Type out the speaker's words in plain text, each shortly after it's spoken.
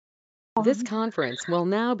This conference will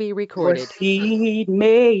now be Where recorded. feet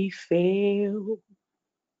may fail,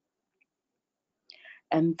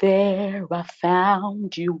 and there I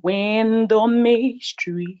found you in the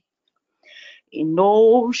mystery, in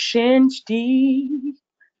oceans deep.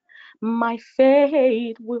 My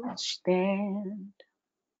faith will stand,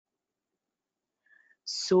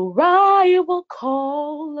 so I will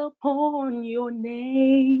call upon your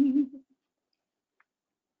name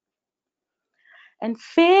and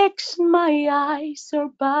fix my eyes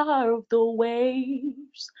above the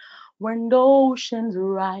waves. When oceans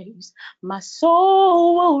rise, my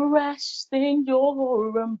soul will rest in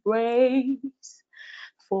your embrace.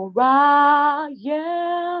 For I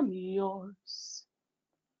am yours,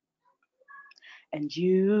 and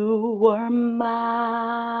you are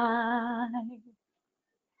mine.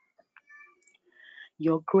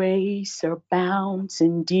 Your grace abounds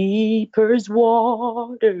in deepest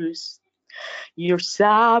waters. Your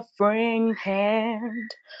sovereign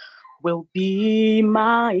hand will be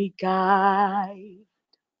my guide.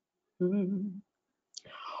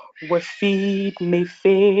 Where feet may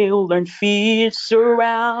fail and fear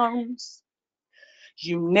surrounds,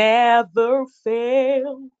 you never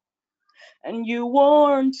fail, and you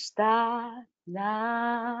won't stop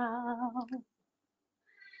now.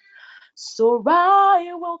 So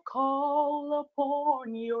I will call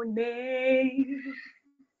upon your name.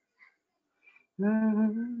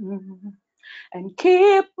 And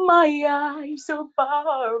keep my eyes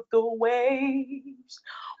above the waves.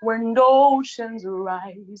 When oceans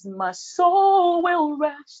rise, my soul will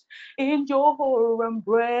rest in your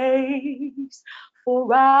embrace.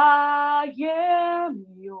 For I am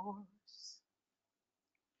yours,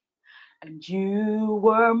 and you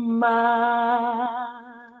were mine.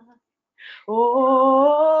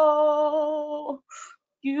 Oh,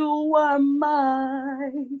 you are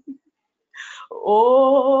mine.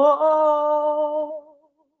 Oh,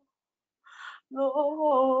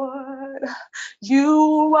 Lord,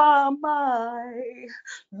 you are my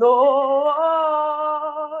Lord,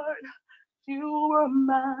 you are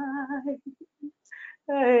mine.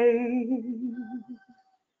 Hey.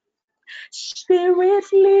 Spirit,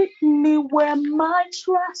 lead me where my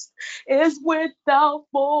trust is without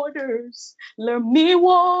borders. Let me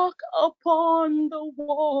walk upon the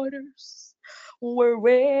waters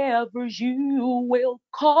wherever you will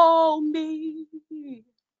call me.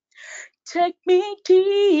 Take me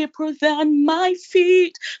deeper than my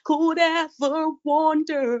feet could ever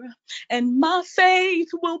wander, and my faith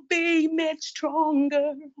will be made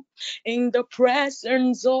stronger in the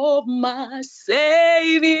presence of my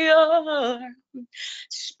Savior.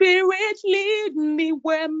 Spirit, lead me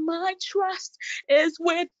where my trust is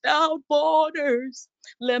without borders.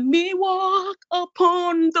 Let me walk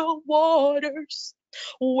upon the waters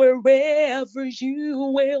wherever you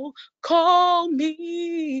will call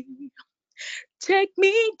me. Take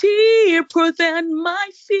me deeper than my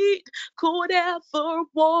feet could ever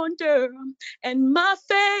wander, and my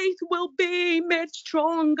faith will be made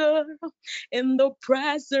stronger in the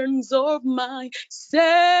presence of my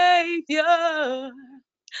Savior.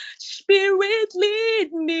 Spirit,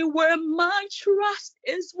 lead me where my trust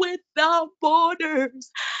is without borders.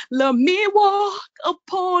 Let me walk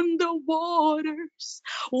upon the waters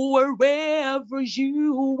wherever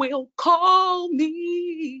you will call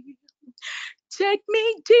me. Take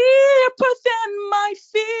me deeper than my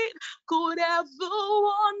feet could ever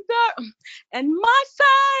wander, and my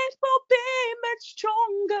faith will be made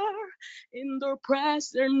stronger in the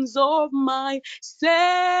presence of my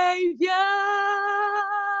Savior.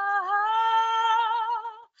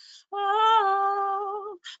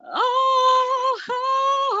 Oh, oh,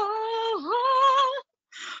 oh,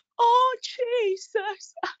 oh,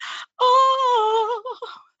 Jesus. Oh,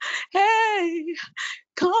 hey.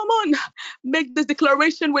 Come on, make this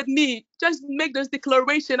declaration with me. Just make this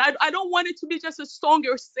declaration. I don't want it to be just a song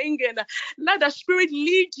you're singing. Let the Spirit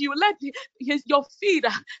lead you. Let your feet,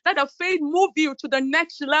 let the faith move you to the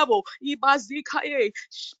next level. Spirit,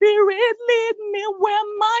 lead me where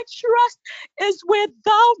my trust is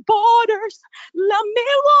without borders. Let me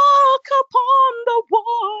walk upon the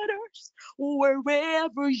waters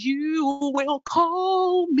wherever you will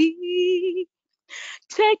call me.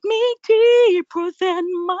 Take me deeper than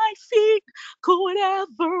my feet could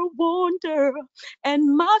ever wander,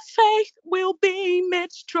 and my faith will be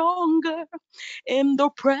made stronger in the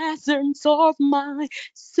presence of my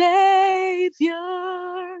Savior.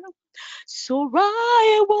 So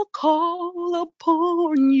I will call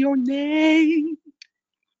upon your name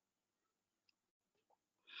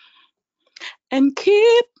and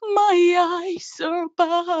keep my eyes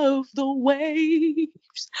above the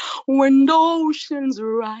waves. When oceans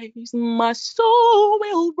rise, my soul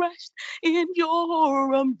will rest in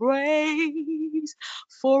your embrace,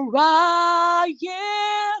 for I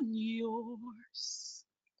am yours,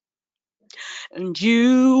 and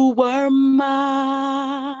you were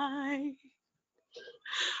mine.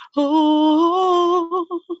 Oh,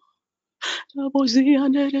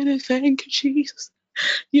 thank you, Jesus.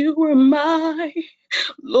 You were mine,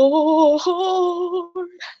 Lord.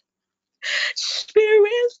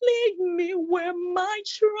 Spirit, lead me where my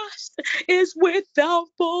trust is without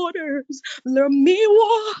borders. Let me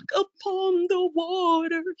walk upon the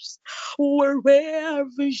waters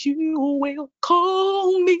wherever you will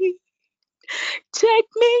call me. Take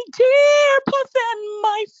me deeper than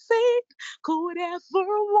my feet could ever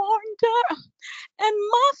wander, and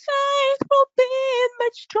my faith will be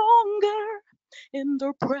much stronger in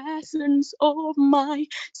the presence of my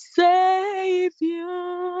Savior.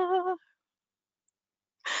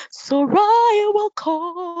 So I will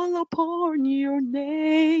call upon your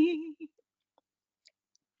name,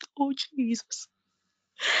 oh Jesus,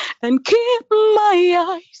 and keep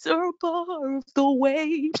my eyes above the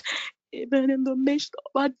waves, even in the midst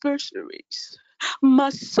of adversaries. My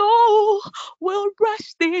soul will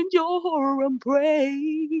rest in your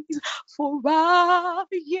embrace, for I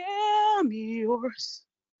am yours,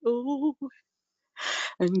 oh,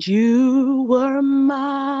 and you were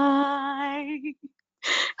mine.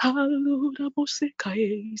 Hallelujah.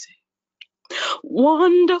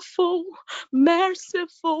 Wonderful,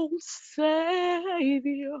 merciful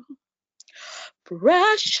Savior,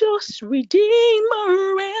 precious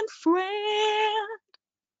Redeemer and friend,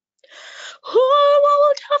 who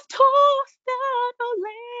would have thought that a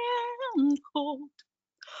lamb could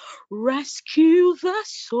rescue the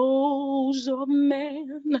souls of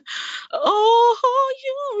men? Oh,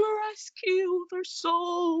 you rescue the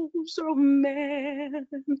souls of men.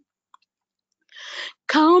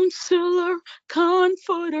 Counselor,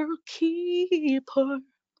 comforter, keeper,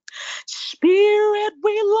 Spirit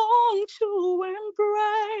we long to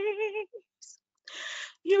embrace.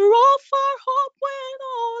 You're all for hope when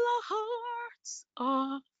all our hearts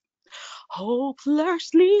are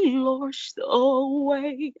hopelessly lost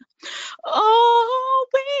away. Oh,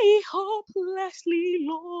 we hopelessly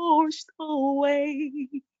lost away.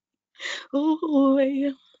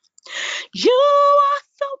 Away. You are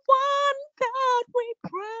the one that we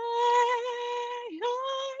praise.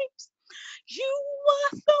 You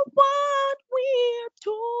are the one we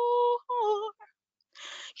adore.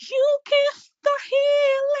 You give the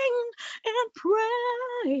healing and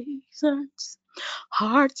presence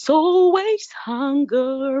hearts always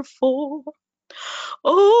hunger for.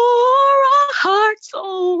 Oh, our hearts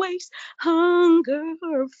always hunger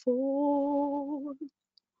for.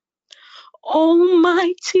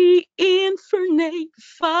 Almighty, infinite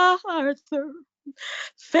Father,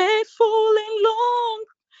 faithful and long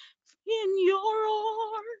in your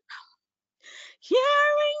arms.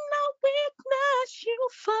 Hearing no weakness, you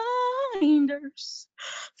find us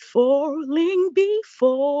falling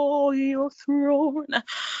before your throne.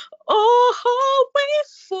 Oh, we're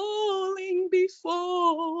falling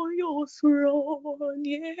before your throne,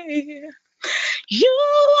 yeah. You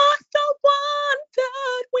are the one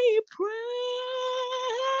that we praise.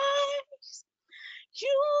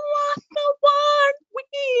 You are the one we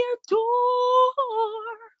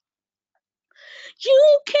adore.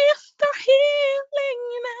 You give the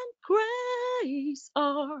healing and grace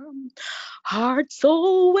our hearts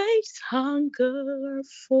always hunger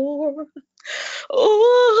for.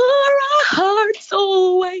 Oh, our hearts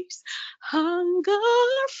always hunger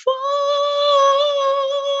for.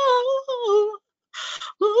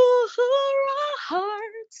 Oh, our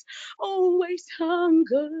hearts always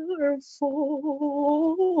hunger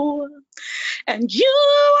for. And you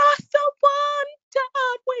are the one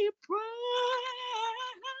that we praise.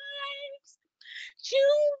 You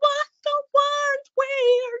are the one we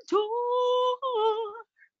adore.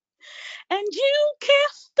 And you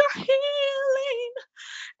give the healing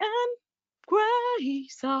and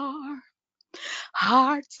grace our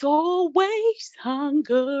hearts always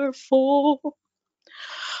hunger for.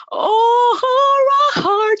 Oh, our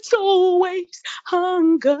hearts always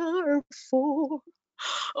hunger for.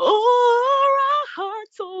 Oh, our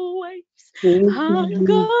hearts always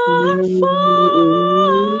hunger for.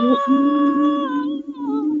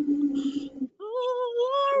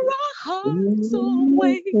 Oh, our hearts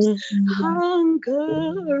always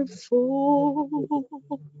hunger for.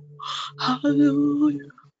 Hallelujah.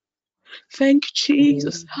 Thank you,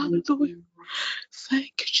 Jesus. Hallelujah.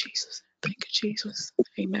 Thank you, Jesus. Thank you, Jesus.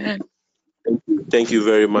 Amen. Thank you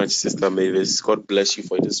very much, Sister Mavis. God bless you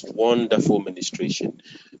for this wonderful ministration.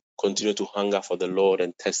 Continue to hunger for the Lord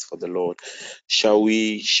and test for the Lord. Shall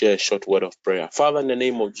we share a short word of prayer? Father, in the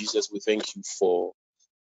name of Jesus, we thank you for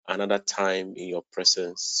another time in your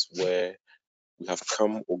presence where we have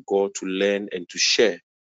come, oh God, to learn and to share.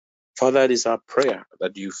 Father, it is our prayer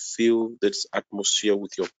that you fill this atmosphere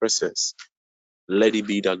with your presence. Let it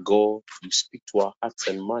be that God, you speak to our hearts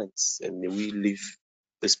and minds, and may we leave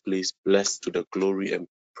this place blessed to the glory and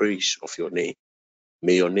praise of your name.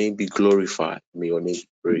 May your name be glorified. May your name be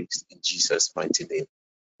praised. In Jesus' mighty name,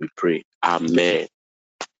 we pray. Amen.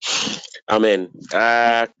 Amen.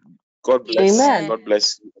 God bless. Amen. God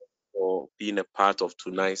bless you for being a part of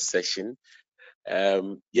tonight's session.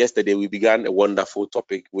 Yesterday we began a wonderful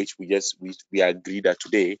topic, which we agreed that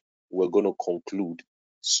today we're going to conclude.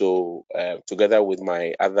 So together with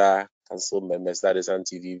my other council members, that is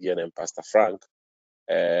Auntie Vivian and Pastor Frank,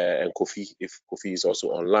 and Kofi, if Kofi is also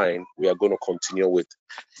online, we are going to continue with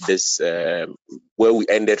this where we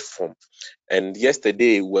ended from. And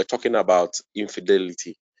yesterday we were talking about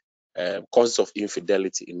infidelity, causes of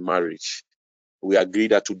infidelity in marriage. We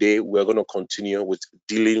agreed that today we're going to continue with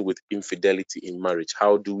dealing with infidelity in marriage.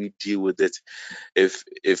 How do we deal with it? If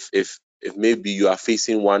maybe you are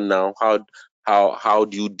facing one now, how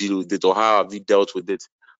do you deal with it, or how have you dealt with it?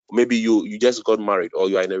 Maybe you just got married, or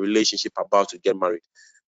you are in a relationship about to get married.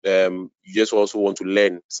 You just also want to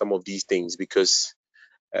learn some of these things, because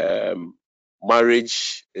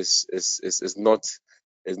marriage is not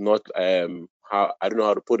how, I don't know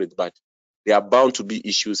how to put it, but there are bound to be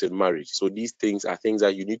issues in marriage. So these things are things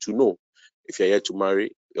that you need to know if you're yet to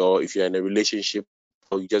marry, or if you're in a relationship,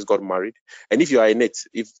 or you just got married. And if you are in it,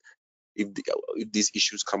 if these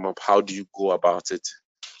issues come up, how do you go about it?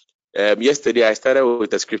 Yesterday I started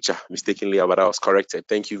with a scripture mistakenly, but I was corrected.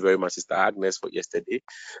 Thank you very much, Sister Agnes, for yesterday.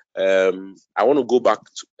 I want to go back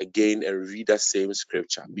again and read that same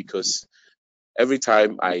scripture, because every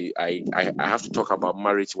time I have to talk about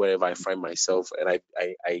marriage wherever I find myself, and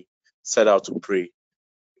I set out to pray,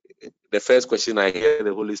 the first question I hear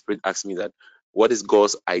the Holy Spirit ask me that, what is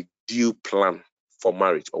God's ideal plan for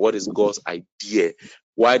marriage? Or what is God's idea?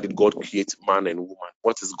 Why did God create man and woman?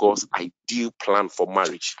 What is God's ideal plan for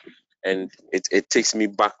marriage? And it takes me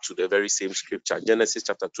back to the very same scripture, Genesis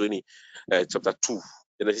chapter 2,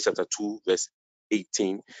 Genesis chapter 2, verse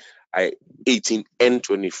 18. 18 and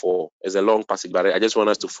 24 is a long passage, but I just want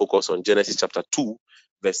us to focus on Genesis chapter 2,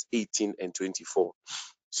 verse 18 and 24.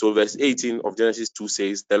 So verse 18 of Genesis 2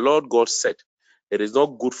 says, the Lord God said, it is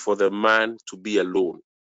not good for the man to be alone.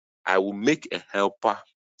 I will make a helper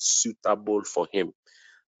suitable for him.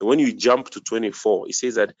 And when you jump to 24, it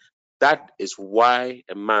says that is why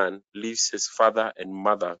a man leaves his father and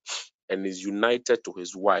mother and is united to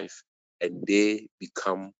his wife, and they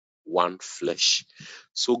become one flesh.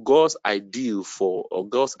 So God's ideal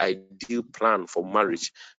plan for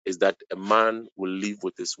marriage is that a man will live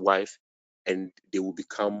with his wife and they will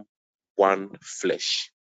become one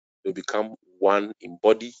flesh. They'll become one in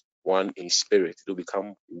body, one in spirit. They'll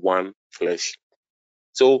become one flesh.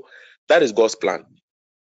 So that is God's plan.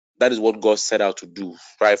 That is what God set out to do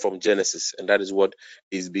right from Genesis, and that is what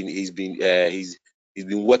he's been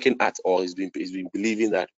working at, or he's been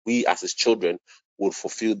believing that we as his children will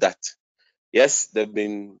fulfill that. Yes, there's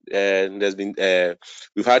been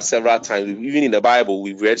we've had several times, even in the Bible,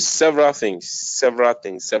 we've read several things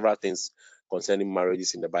concerning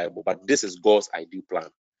marriages in the Bible, but this is God's ideal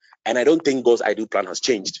plan. And I don't think God's ideal plan has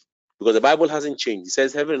changed, because the Bible hasn't changed. It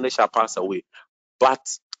says heaven and earth shall pass away,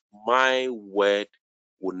 but my word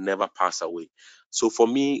will never pass away. So for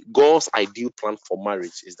me, God's ideal plan for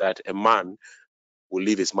marriage is that a man will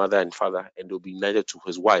leave his mother and father and they'll be united to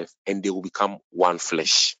his wife, and they will become one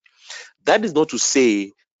flesh. That is not to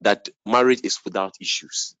say that marriage is without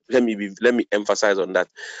issues. Let me emphasize on that.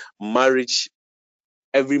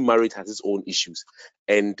 Every marriage has its own issues,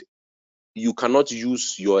 and you cannot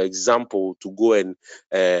use your example to go and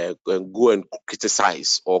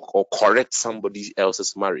criticize or correct somebody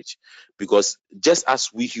else's marriage, because just as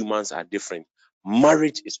we humans are different,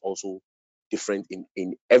 marriage is also different.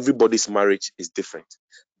 In everybody's marriage is different.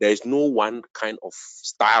 There is no one kind of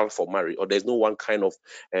style for marriage, or there's no one kind of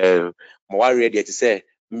to say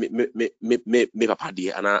me papa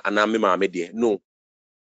dear and me mama dear. No,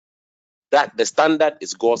 that the standard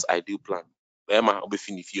is God's ideal plan. That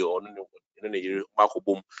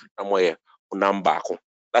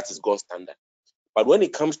is God's standard. But when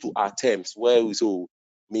it comes to our terms, where we say,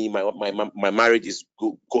 my marriage is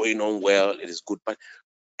going on well, it is good, but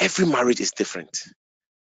every marriage is different.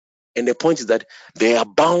 And the point is that there are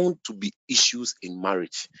bound to be issues in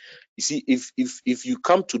marriage. You see, if you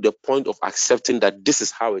come to the point of accepting that this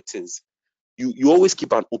is how it is, you always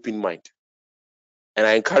keep an open mind. And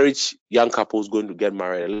I encourage young couples going to get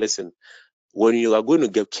married, listen, when you are going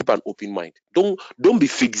to keep an open mind. Don't be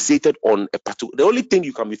fixated on a particular. The only thing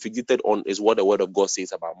you can be fixated on is what the word of God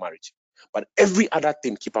says about marriage. But every other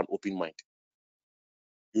thing, keep an open mind.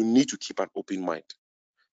 You need to keep an open mind.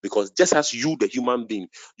 Because just as you, the human being,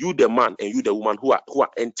 you, the man, and you, the woman who are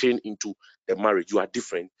entering into the marriage, you are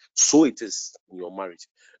different. So it is in your marriage.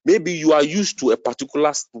 Maybe you are used to a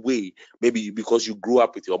particular way. Maybe because you grew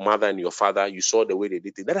up with your mother and your father, you saw the way they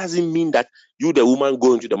did it. That doesn't mean that you, the woman,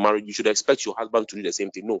 going into the marriage, you should expect your husband to do the same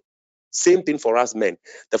thing. No. Same thing for us men.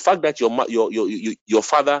 The fact that your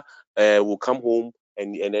father will come home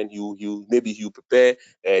and then you maybe you prepare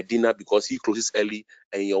dinner because he closes early,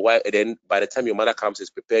 and your wife, and then by the time your mother comes is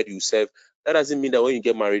prepared, you serve. That doesn't mean that when you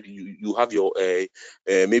get married, you have your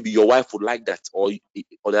maybe your wife would like that, or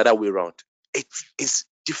the other way around. It is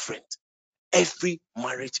different. Every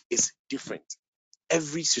marriage is different.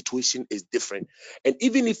 Every situation is different. And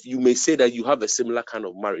even if you may say that you have a similar kind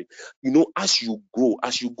of marriage, as you grow,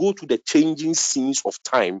 as you go through the changing scenes of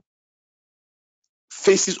time,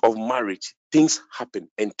 phases of marriage, things happen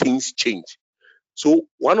and things change. So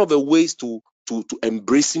one of the ways to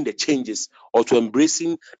embracing the changes or to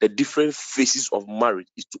embracing the different phases of marriage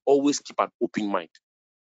is to always keep an open mind.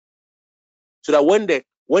 So that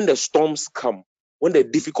when the storms come, when the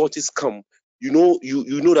difficulties come, you know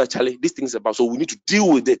that, Charlie, this thing is about, so we need to deal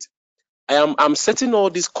with it. I'm setting all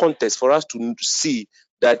these context for us to see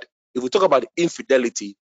that if we talk about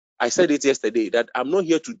infidelity, I said it yesterday that I'm not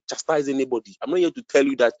here to chastise anybody. I'm not here to tell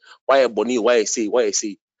you that why I bonny, why I say.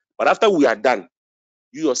 But after we are done,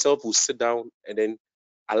 you yourself will sit down and then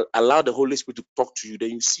allow the Holy Spirit to talk to you.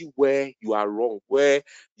 Then you see where you are wrong, where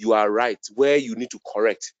you are right, where you need to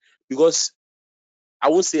correct. Because I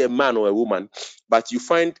won't say a man or a woman, but you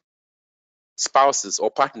find spouses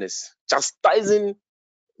or partners chastising,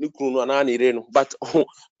 but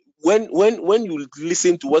when you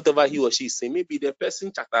listen to whatever he or she is saying, maybe the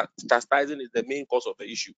person chastising is the main cause of the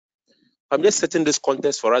issue. I'm just setting this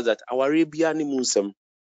context for us that our Arabia ni munsem,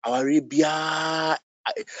 our Arabia,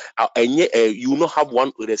 and yet you not have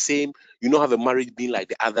one with the same, you not have a marriage being like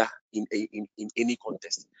the other in any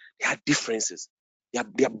context. There are differences. They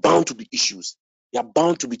are bound to be issues. There are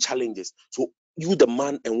bound to be challenges. So you, the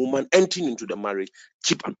man and woman entering into the marriage,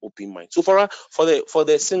 keep an open mind. So for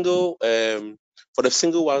the single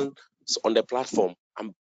ones on the platform,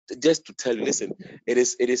 I'm just to tell you, listen, it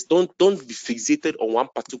is don't be fixated on one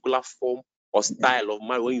particular form or style of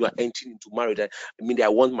marriage when you are entering into marriage. I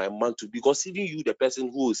want my man to, because even you, the person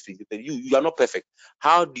who is fixated, you are not perfect.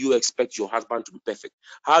 How do you expect your husband to be perfect?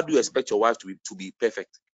 How do you expect your wife to be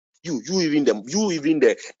perfect? You even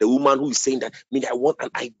the woman who is saying that, I want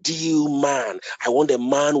an ideal man. I want a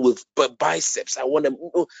man with biceps. I want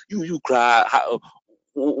you cry.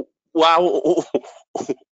 Wow.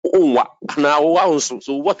 Now,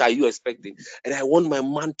 so what are you expecting? And I want my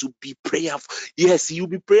man to be prayerful. Yes, he'll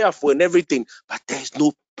be prayerful and everything, but there's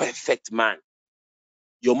no perfect man.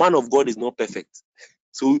 Your man of God is not perfect.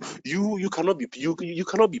 So you cannot be you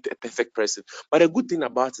cannot be a perfect person. But the good thing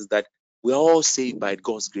about it is that we are all saved by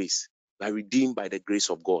God's grace, by redeemed by the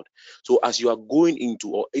grace of God. So as you are going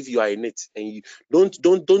into, or if you are in it, and you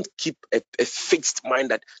don't keep a fixed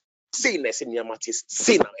mind that say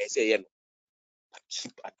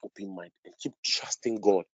keep an open mind and keep trusting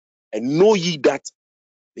God, and know ye that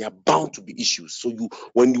there are bound to be issues. So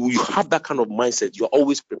when you have that kind of mindset, you're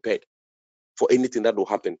always prepared for anything that will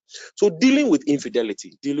happen. So dealing with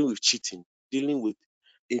infidelity, dealing with cheating, dealing with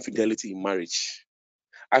infidelity in marriage,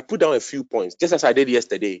 I put down a few points, just as I did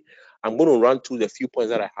yesterday. I'm going to run through the few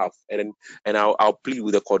points that I have, and I'll plead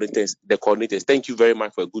with the coordinators. Thank you very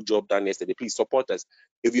much for a good job done yesterday. Please support us.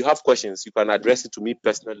 If you have questions, you can address it to me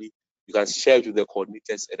personally. You can share it with the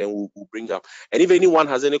coordinators, and then we'll bring up. And if anyone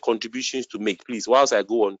has any contributions to make, please, whilst I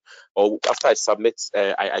go on, or after I submit,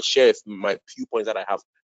 I share my few points that I have.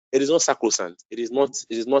 It is not sacrosanct. It is not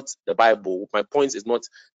the Bible. My point is not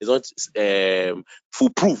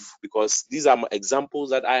foolproof, because these are my examples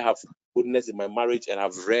that I have witnessed in my marriage and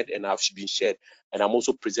I've read and have been shared, and I'm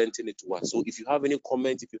also presenting it to us. So if you have any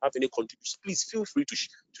comments, if you have any contributions, please feel free to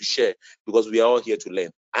share, because we are all here to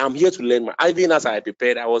learn. I am here to learn. Even as I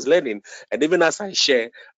prepared, I was learning, and even as I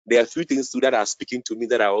share, there are few things too that are speaking to me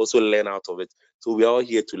that I also learn out of it. So we are all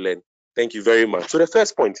here to learn. Thank you very much. So the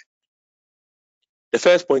first point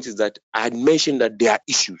is that I had mentioned that there are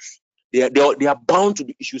issues. There are bound to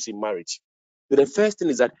be issues in marriage. So the first thing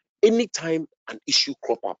is that anytime an issue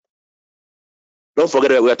crop up, Don't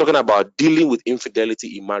forget that we are talking about dealing with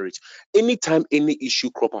infidelity in marriage. Anytime any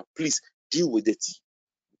issue crop up, please deal with it.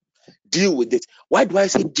 Deal with it. Why do I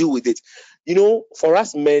say deal with it? You know, for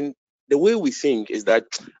us men, the way we think is that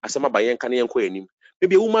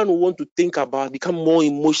maybe a woman will want to think about, become more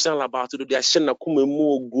emotional about it. They are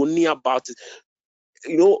more groaning about it.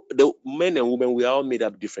 You know, the men and women, we are all made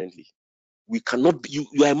up differently. We cannot be,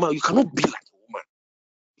 you are a man, you cannot be like a woman.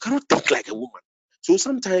 You cannot think like a woman. So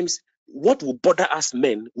sometimes what will bother us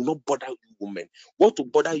men will not bother you women. What will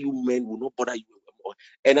bother you men will not bother you women.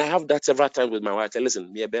 And I have that several times with my wife. I say,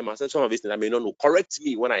 listen, me and myself, some of this I may not know. Correct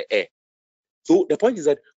me when I err. So the point is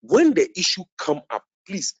that when the issue come up,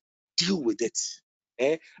 please deal with it.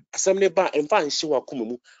 Assembly ba and find show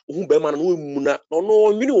akumu who be man no muna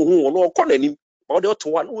no mini who no konanim or the otto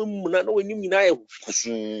no muna no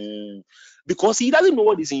nim because he doesn't know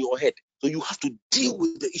what is in your head. So you have to deal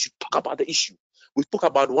with the issue, talk about the issue. We talk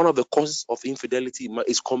about one of the causes of infidelity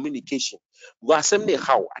is communication. We assembly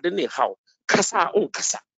how I don't know how kasa on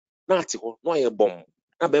kasa na ti ho no ye bom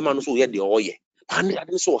na be man no so ye de oye I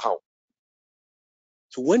didn't so how.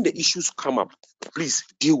 So when the issues come up, please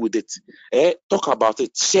deal with it. Talk about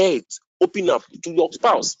it, share it, open up to your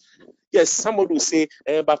spouse. Yes, somebody will say,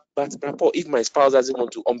 but Paul, if my spouse doesn't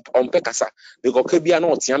want to unpack us, because they are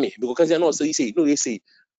not yummy, because they are not so you say, no, they say,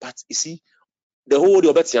 but you see, the whole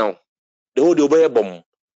day the whole day bomb.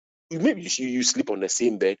 Maybe you sleep on the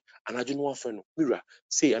same bed, and I don't know friend mirror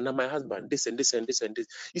say, and my husband, this and this and this and this.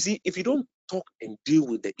 You see, if you don't talk and deal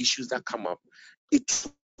with the issues that come up, it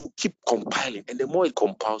will keep compiling, and the more it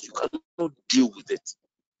compiles, you cannot deal with it.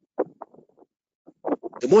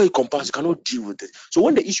 The more it compiles, you cannot deal with it. So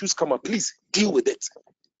when the issues come up, please deal with it.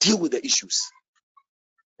 Deal with the issues.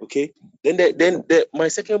 Okay. Then my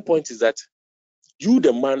second point is that you,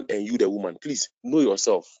 the man, and you, the woman, please know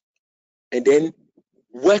yourself, and then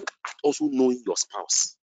work at also knowing your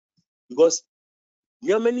spouse, because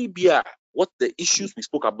many beer. What the issues we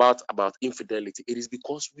spoke about infidelity, it is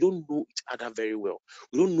because we don't know each other very well.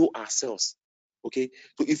 We don't know ourselves. Okay.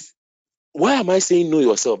 So why am I saying know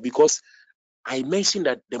yourself? Because I mentioned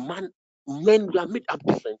that men we are made up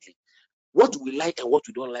differently. What we like and what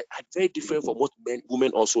we don't like are very different from what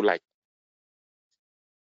women also like.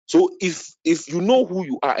 So if you know who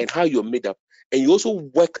you are and how you're made up, and you also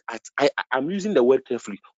work at, I'm using the word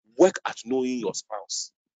carefully, work at knowing your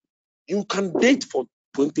spouse. You can date for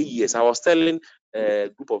 20 years. I was telling a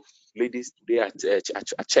group of ladies today at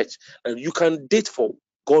church, and you can date for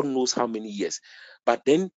God knows how many years. But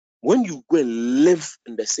then when you go and live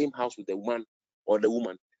in the same house with the man or the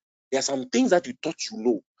woman, there are some things that you thought you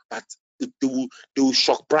know, but they will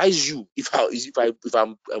surprise you if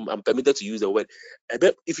I'm permitted to use the word.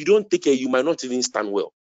 If you don't take care, you might not even stand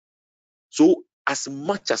well. So as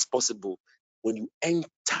much as possible, when you enter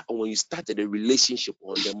or when you started a relationship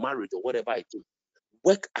or the marriage or whatever it is,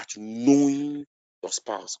 work at knowing your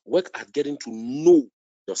spouse. Work at getting to know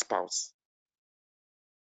your spouse.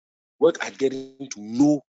 Work at getting to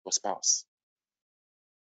know your spouse.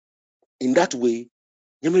 In that way,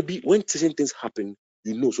 maybe when certain things happen,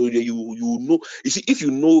 you know. So you know. You see, if you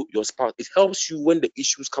know your spouse, it helps you when the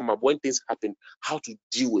issues come up, when things happen, how to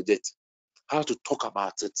deal with it, how to talk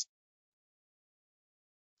about it.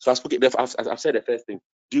 So I've said the first thing: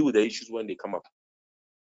 deal with the issues when they come up.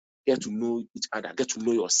 Get to know each other, get to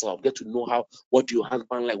know yourself, get to know what your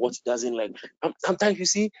husband like, what he doesn't like. Sometimes you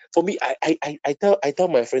see, for me, I tell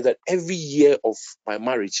my friends that every year of my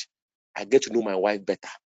marriage, I get to know my wife better.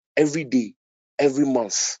 Every day, every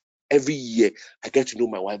month, every year, I get to know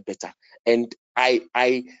my wife better. And I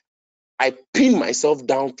pin myself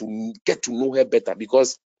down to get to know her better,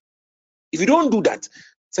 because if you don't do that,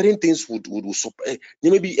 certain things would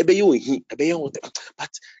maybe but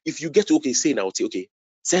if you get to say now, okay,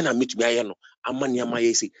 send a meet me,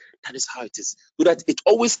 that is how it is. So that it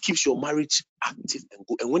always keeps your marriage active and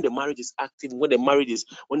good. And when the marriage is active, when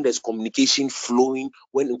there's communication flowing,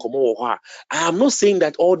 when I am not saying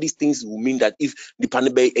that all these things will mean that if the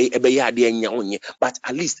but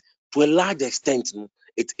at least to a large extent,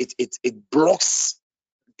 it blocks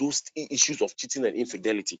those issues of cheating and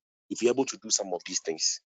infidelity if you're able to do some of these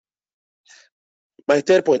things. My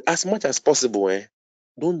third point, as much as possible,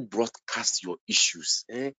 don't broadcast your issues.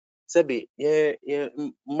 You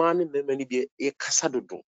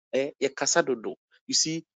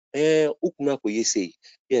see,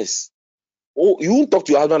 yes. Oh, you won't talk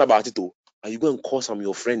to your husband about it, though. And you go and call some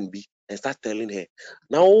your friend B and start telling her.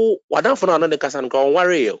 Now, what for another cousin can't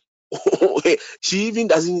worry. She even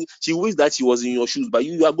doesn't. She wishes that she was in your shoes, but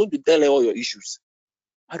you are going to tell her all your issues.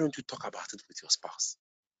 Why don't you talk about it with your spouse?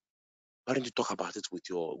 Why don't you talk about it with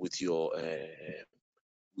your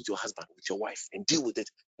with your husband, with your wife, and deal with it.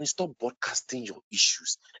 And stop broadcasting your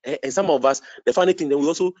issues. And some of us, the funny thing, then we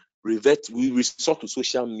also resort to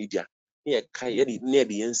social media. If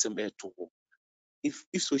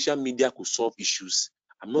social media could solve issues,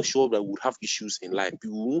 I'm not sure that we would have issues in life.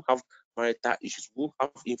 We won't have marital issues, we won't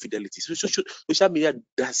have infidelity. So social media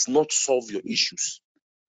does not solve your issues.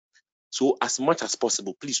 So as much as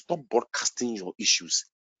possible, please stop broadcasting your issues.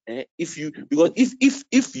 If you were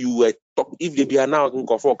if they are now in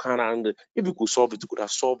for and if you could solve it, you could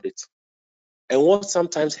have solved it. And what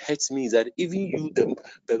sometimes hurts me is that even you, the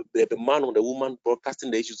man or the woman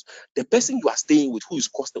broadcasting the issues, the person you are staying with who is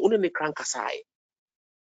costing only the crank aside.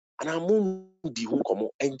 And I'm the who come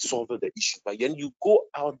and solve the issue. But then you go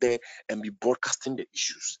out there and be broadcasting the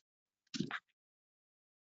issues.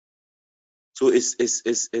 So it's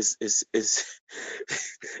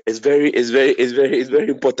very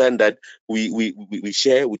important that we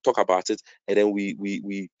share, we talk about it, and then we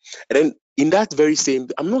and then in that very same,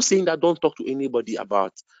 I'm not saying that don't talk to anybody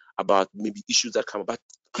about maybe issues that come, but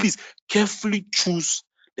please carefully choose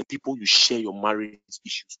the people you share your marriage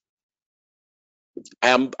issues.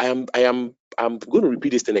 I'm going to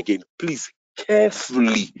repeat this thing again. Please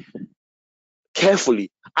carefully.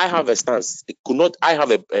 I have a stance. I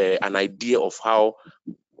have an idea of how,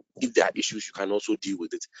 if there are issues, you can also deal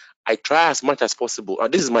with it. I try as much as possible.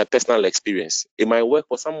 And this is my personal experience. It might work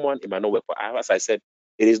for someone, it might not work for others. As I said,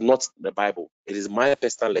 it is not the Bible. It is my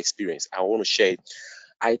personal experience. I want to share it.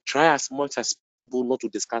 I try as much as possible not to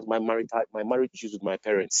discuss my marriage issues with my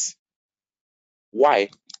parents. Why?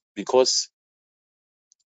 Because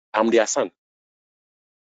I'm their son.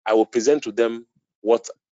 I will present to them what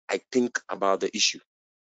I think about the issue.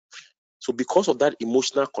 So because of that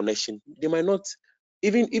emotional connection, they might not,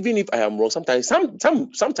 even if I am wrong, sometimes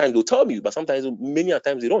they'll tell me, but sometimes many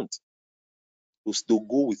times they don't. They'll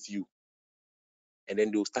go with you, and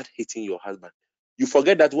then they'll start hating your husband. You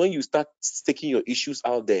forget that when you start taking your issues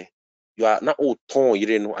out there, you are now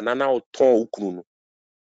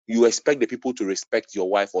you expect the people to respect your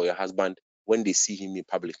wife or your husband when they see him in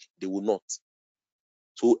public. They will not.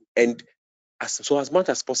 So as much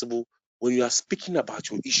as possible, when you are speaking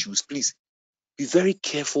about your issues, please be very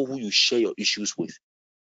careful who you share your issues with.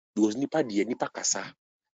 Because nipa kasa.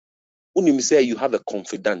 Unim say you have a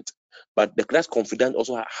confidant, but the class confidant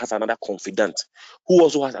also has another confidant, who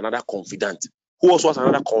also has another confidant, who also has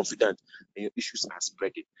another confidant, and your issues are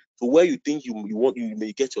spreading. So where you think you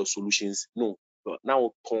may get your solutions, no.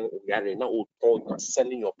 Now you are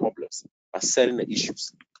selling your problems, but selling the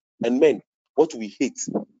issues. And men, what we hate,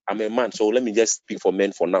 I'm a man, so let me just speak for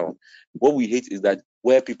men for now. What we hate is that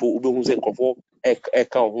where people who say and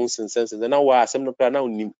now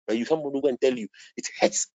you somebody go and tell you it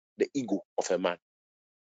hurts the ego of a man.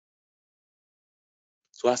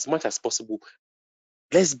 So as much as possible,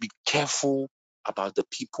 let's be careful about the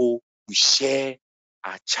people we share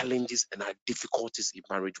our challenges and our difficulties in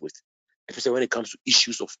marriage with, especially when it comes to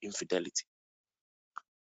issues of infidelity.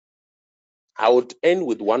 I would end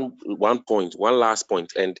with one last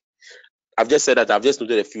point, and I've just said that I've just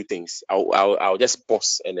noted a few things. I'll just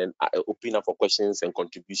pause and then open up for questions and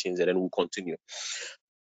contributions, and then we'll continue.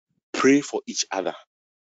 Pray for each other.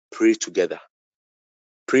 Pray together.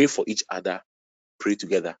 Pray for each other. Pray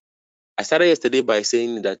together. I started yesterday by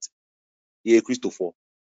saying that Christopher,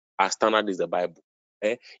 our standard is the Bible.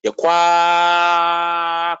 Will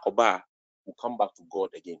come back to God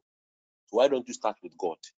again. So why don't you start with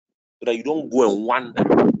God, so that you don't go and wander,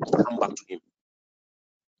 come back to Him?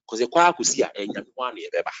 Because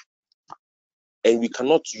and we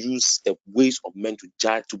cannot use the ways of men to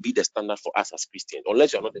judge, to be the standard for us as Christians,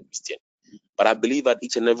 unless you're not a Christian. But I believe that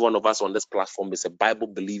each and every one of us on this platform is a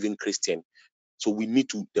Bible-believing Christian. So we need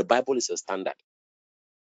to, the Bible is a standard.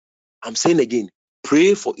 I'm saying again,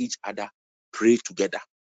 pray for each other, pray together.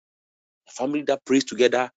 A family that prays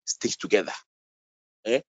together sticks together.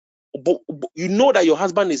 But you know that your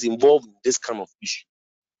husband is involved in this kind of issue.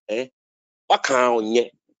 What can you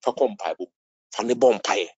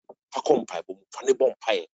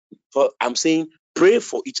So I'm saying, pray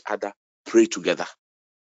for each other, pray together.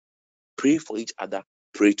 Pray for each other,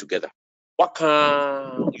 pray together. What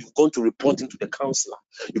can you've gone to report into the counselor?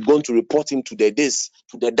 You've gone to report into the this,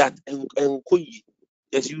 to the that, and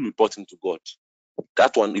yes, you reporting to God.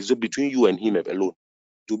 That one is between you and Him alone.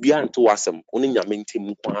 To be unto awesome, only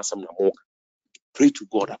pray to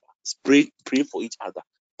God about this. Pray for each other,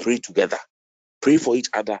 pray together. Pray for each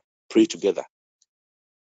other, pray together.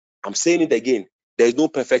 I'm saying it again. There is no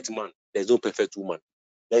perfect man, there's no perfect woman.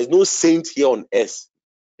 There is no saint here on earth.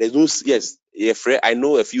 There's no, yes, I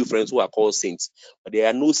know a few friends who are called saints, but there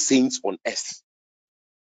are no saints on earth.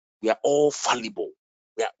 We are all fallible.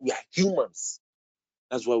 We are humans.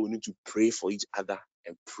 That's why we need to pray for each other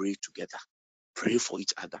and pray together. Pray for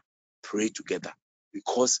each other. Pray together.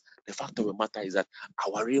 Because the fact of the matter is that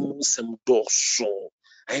our remunsem doso.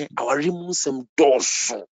 Our remunsem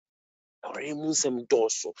doso. Our remunsem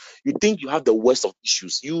doso. You think you have the worst of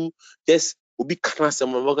issues. You just will be kind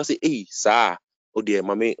say, hey, sir. Oh dear,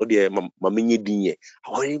 mame nye dinye.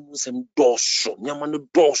 Our remunsem doso. Nyamano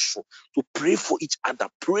doso. To pray for each other.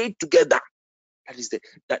 Pray together.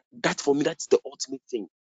 That for me, that's the ultimate thing.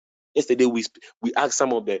 Yesterday we asked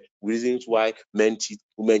some of the reasons why men cheat,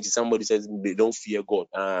 women cheat. Somebody says they don't fear God.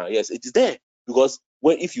 Yes, it is there, because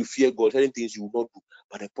if you fear God, certain things you will not do.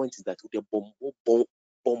 But the point is that the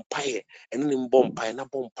bompire and then bompire na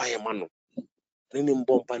bompire mano, and then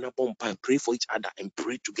bompire na bompire. Pray for each other and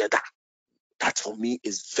pray together. That for me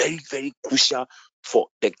is very, very crucial for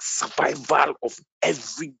the survival of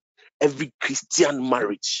every Christian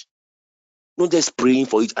marriage. Not just praying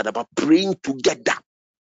for each other, but praying together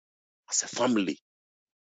as a family.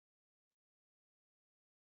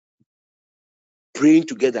 Praying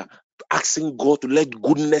together, asking God to let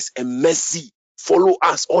goodness and mercy follow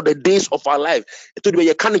us all the days of our life. But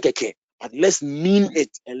let's mean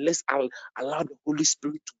it, and let's allow the Holy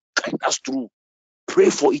Spirit to guide us through. Pray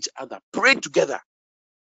for each other. Pray together.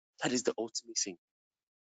 That is the ultimate thing.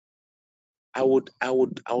 I would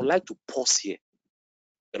like to pause here,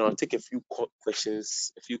 and I'll take a few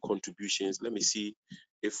questions, a few contributions. Let me see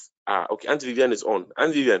if okay, Auntie Vivian is on.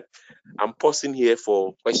 Auntie Vivian, I'm pausing here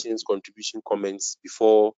for questions, contribution, comments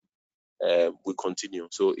before we continue.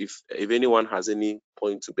 So if anyone has any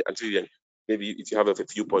point to be, Auntie Vivian, maybe if you have a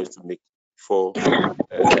few points to make before.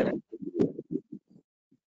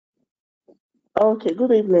 Okay,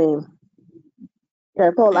 good evening.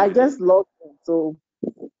 Yeah, Paul, I just logged in, so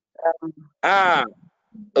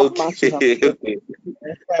okay. Okay.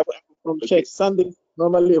 From church. Sunday is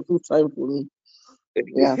normally a full time for me.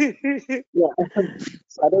 Yeah. Yeah.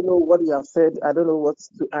 So I don't know what you have said. I don't know what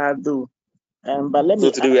to add though. But let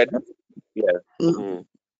me today add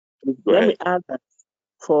let me add that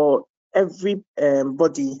for every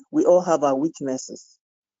body, we all have our weaknesses.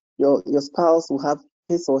 Your spouse will have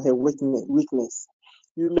his or her weakness.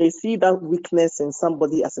 You may see that weakness in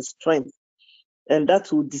somebody as a strength, and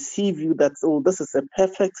that will deceive you that, oh, this is a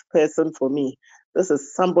perfect person for me. This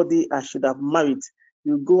is somebody I should have married.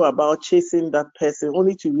 You go about chasing that person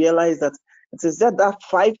only to realize that it is just that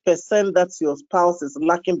 5% that your spouse is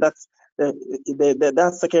lacking that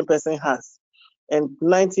that second person has. And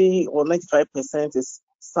 90 or 95% is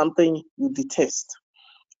something you detest.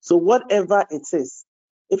 So whatever it is,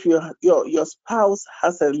 if your spouse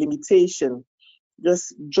has a limitation,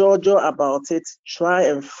 just jojo about it, try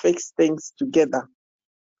and fix things together.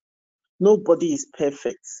 Nobody is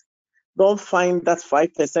perfect. Don't find that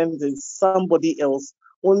 5% in somebody else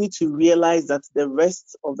only to realize that the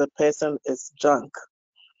rest of the person is junk.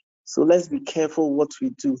 So let's be careful what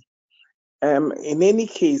we do. In any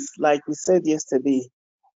case, like we said yesterday,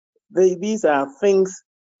 these are things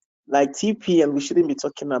like TP and we shouldn't be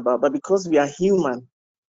talking about, but because we are human,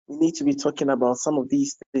 we need to be talking about some of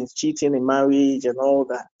these things, cheating in marriage and all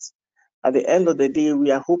that. At the end of the day,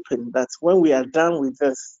 we are hoping that when we are done with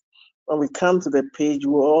this, when we come to the page,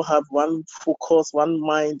 we'll all have one focus, one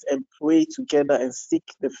mind, and pray together and seek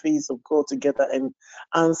the face of God together, and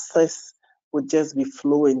answers will just be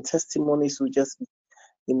flowing, testimonies will just be,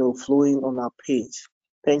 flowing on our page.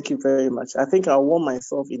 Thank you very much. I think I'll warm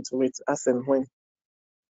myself into it as and when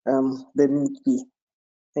the need be.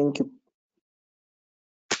 Thank you.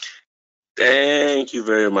 Thank you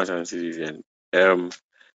very much, Auntie Vivian.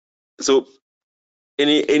 So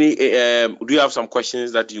any do you have some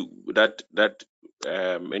questions that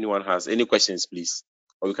anyone has? Any questions, please?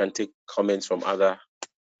 Or we can take comments from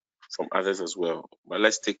others as well. But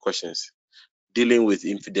let's take questions. Dealing with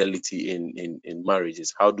infidelity in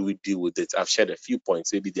marriages, how do we deal with it? I've shared a few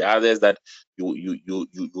points. Maybe the others that you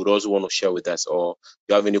would also want to share with us, or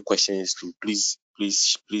you have any questions, to please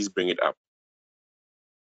bring it up.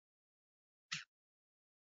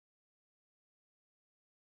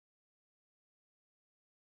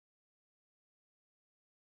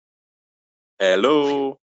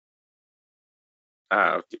 Hello.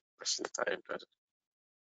 Okay. Question time.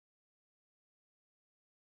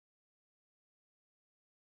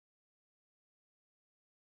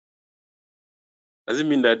 Does it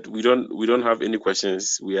mean that we don't have any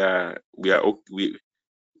questions? We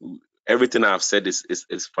everything I've said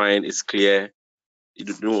is fine. It's clear.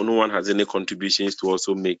 No one has any contributions to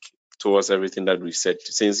also make towards everything that we've said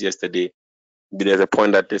since yesterday. But there's a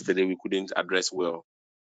point that yesterday we couldn't address well.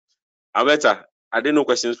 Alberta, are there no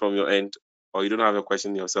questions from your end, or you don't have a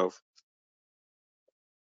question yourself?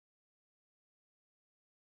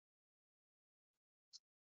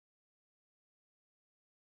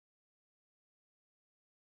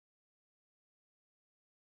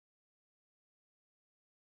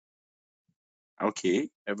 Okay,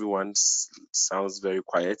 everyone sounds very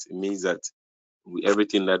quiet. It means that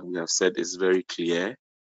everything that we have said is very clear.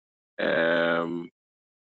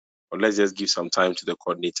 But let's just give some time to the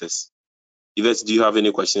coordinators. Yvette, do you have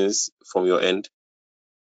any questions from your end?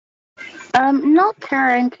 Not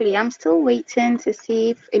currently. I'm still waiting to see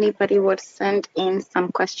if anybody would send in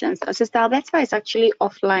some questions. Sister Alberta is actually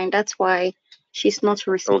offline. That's why she's not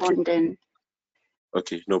responding.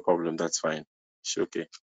 Okay, no problem. That's fine. Okay.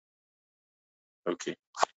 Okay.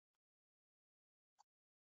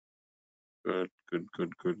 Good.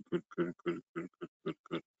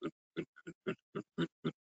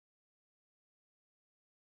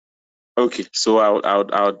 Okay, so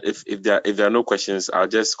I'll if there are no questions, I'll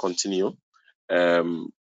just continue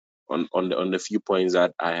on the few points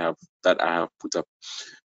that I have put up.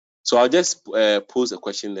 So I'll just pose a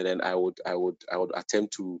question, and then I would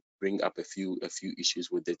attempt to bring up a few issues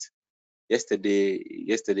with it.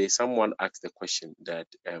 Yesterday, someone asked the question that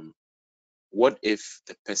what if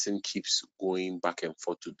the person keeps going back and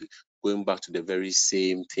forth going back to the very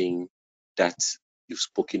same thing that you've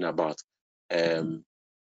spoken about?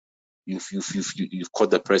 You've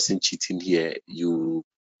caught the person cheating here, and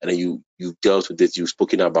then you've dealt with it, you've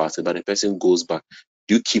spoken about it, but the person goes back.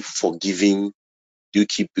 Do you keep forgiving?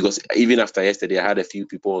 Because even after yesterday, I had a few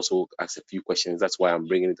people also ask a few questions. That's why I'm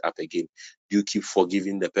bringing it up again. Do you keep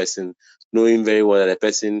forgiving the person, knowing very well that the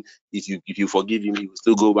person, if you forgive him, he will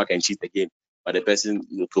still go back and cheat again? But the person,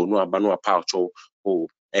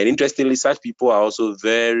 and interestingly, such people are also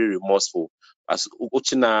very remorseful. But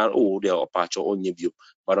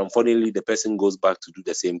unfortunately, the person goes back to do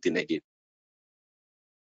the same thing again.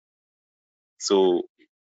 So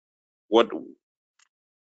what?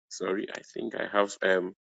 Sorry, I think I have.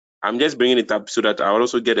 I'm just bringing it up so that I'll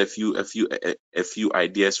also get a few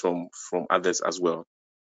ideas from others as well.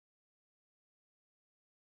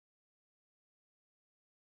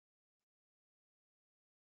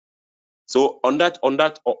 So on that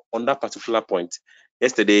particular point,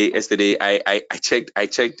 yesterday I checked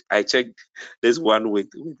this one with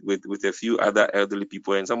a few other elderly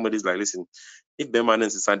people, and somebody's like, listen, if the man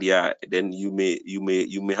is Sandia, then you may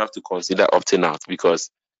have to consider opting out, because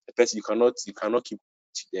the person, you cannot keep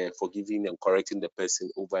forgiving and correcting the person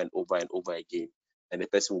over and over and over again, and the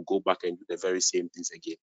person will go back and do the very same things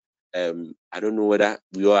again. I don't know whether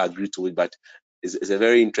we all agree to it, but it's a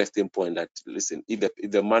very interesting point that, listen, if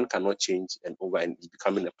the man cannot change and is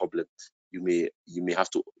becoming a problem, you may have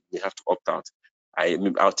to opt out.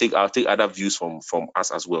 I'll take other views from us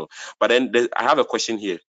as well. But then I have a question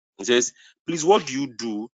here. It says, please, what do you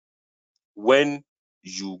do when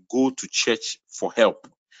you go to church for help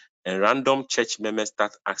and random church members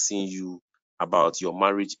start asking you about your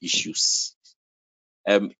marriage issues?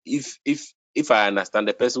 If I understand,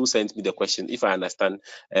 the person who sent me the question, if I understand,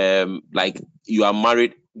 like, you are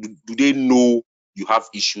married, do they know you have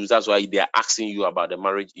issues? That's why they are asking you about the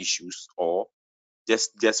marriage issues, or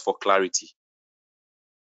just for clarity?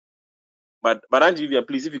 But Aunt Vivian,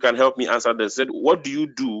 please, if you can help me answer this. Said, what do you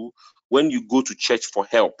do when you go to church for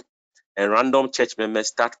help and random church members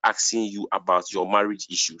start asking you about your marriage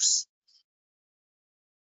issues?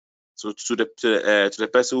 So to the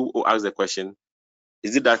person who asked the question,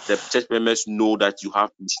 is it that the church members know that you have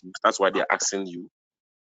issues? That's why they're asking you?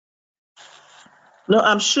 No,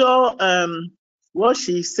 I'm sure what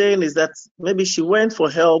she's saying is that maybe she went for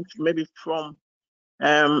help, maybe from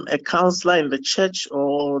a counselor in the church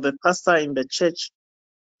or the pastor in the church,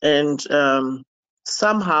 and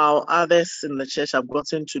somehow others in the church have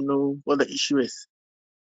gotten to know what the issue is.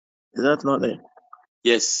 Is that not it?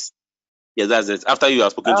 Yes, that's it. After you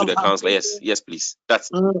have spoken to the counselor, yes, please.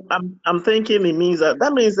 I'm thinking it means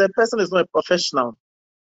that means the person is not a professional,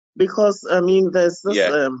 because I mean there's this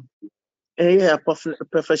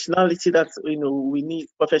professionality that we need,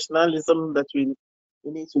 professionalism that we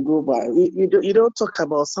need to go by. You don't talk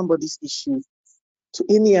about somebody's issue to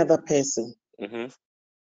any other person. Mm-hmm.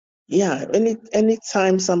 Yeah,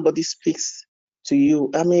 anytime somebody speaks to you,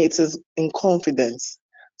 I mean, it is in confidence.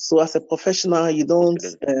 So as a professional, you don't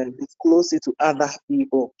disclose it to other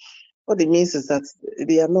people. What it means is that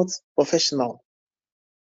they are not professional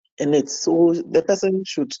in it. So the person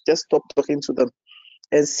should just stop talking to them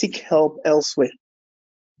and seek help elsewhere.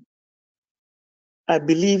 I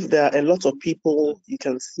believe there are a lot of people you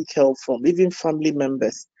can seek help from, even family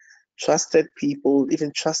members, trusted people,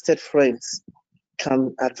 even trusted friends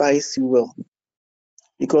can advise you well.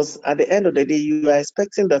 Because at the end of the day, you are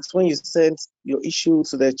expecting that when you send your issue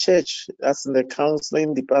to the church, that's in the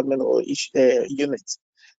counseling department or unit,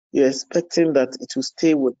 you're expecting that it will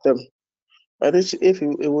stay with them. But if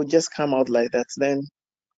it will just come out like that, then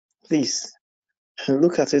please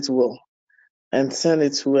look at it well. and send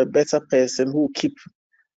it to a better person who will keep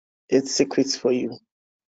its secrets for you.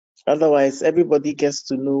 Otherwise, everybody gets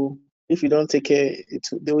to know. If you don't take care,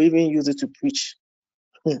 they'll even use it to preach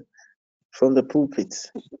from the pulpit.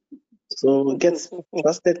 So get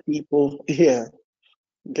trusted people here.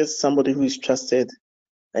 Get somebody who is trusted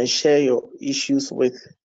and share your issues with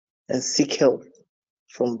and seek help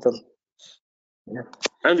from them. Yeah.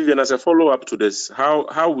 And Vivian, as a follow-up to this,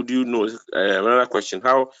 how would you know? Another question: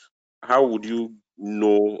 how would you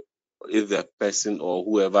know if the person or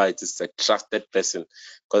whoever it is a trusted person?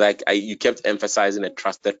 Because you kept emphasizing a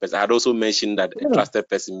trusted person. I had also mentioned that a trusted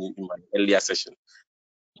person in my earlier session.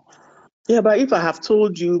 Yeah, but if I have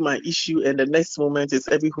told you my issue and the next moment it's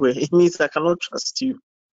everywhere, it means I cannot trust you.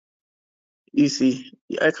 You see,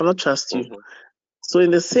 I cannot trust you. So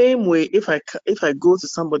in the same way, if I go to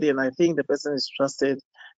somebody and I think the person is trusted,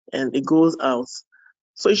 and it goes out,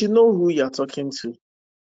 so you should know who you are talking to.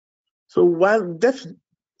 So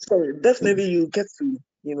definitely you get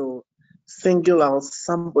to single out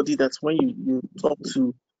somebody that when you talk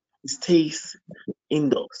to stays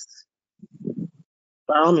indoors.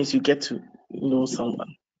 By all means, you get to know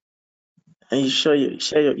someone and you share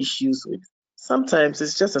your issues with. Sometimes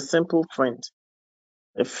it's just a simple friend.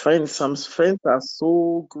 A friend. Some friends are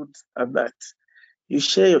so good at that. You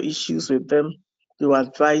share your issues with them, they will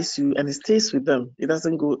advise you, and it stays with them. It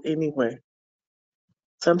doesn't go anywhere.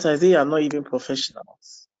 Sometimes they are not even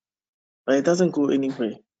professionals, but it doesn't go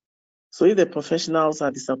anywhere. So if the professionals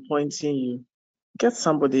are disappointing you, get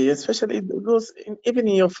somebody, especially those even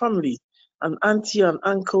in your family, an auntie, an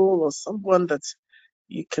uncle, or someone that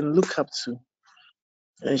you can look up to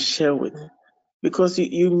and share with. Because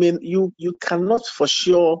you cannot for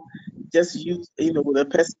sure just use the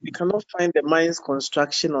person. You cannot find the mind's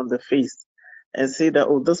construction on the face and say that,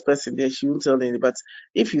 oh, this person there, she won't tell anybody. But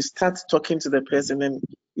if you start talking to the person and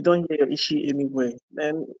you don't hear your issue anywhere,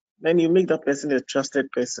 then you make that person a trusted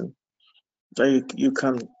person that you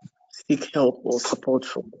can seek help or support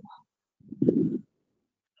from.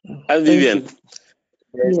 And Vivian,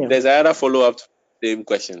 there's Yeah. another follow-up to the same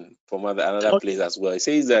question from another place as well. It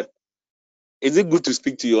says that, is it good to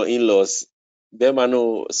speak to your in-laws? Them, I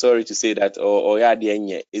know, sorry to say that, or yeah,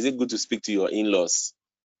 is it good to speak to your in-laws?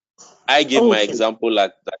 I gave my example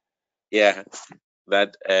like that. Yeah,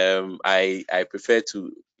 that I prefer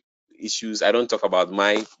to issues. I don't talk about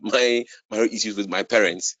my issues with my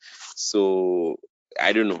parents. So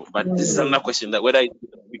I don't know, but this is another question, that whether you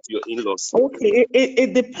speak to your in-laws. Okay,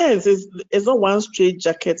 it depends. It's not one straight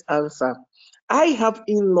jacket answer. I have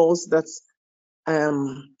in-laws that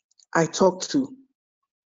I talk to.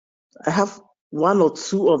 I have one or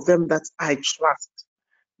two of them that I trust.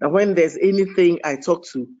 And when there's anything I talk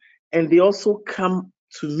to, and they also come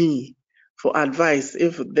to me for advice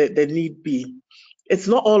if the need be. It's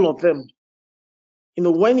not all of them.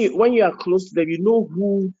 When you are close to them, you know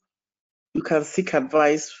who you can seek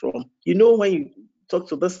advice from. When you talk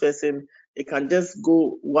to this person, it can just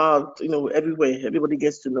go wild, everywhere. Everybody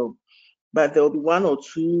gets to know. But there will be one or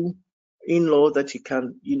two in-laws that you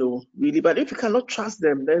can, really. But if you cannot trust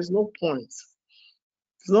them, there's no point.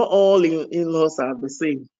 It's not all in-laws are the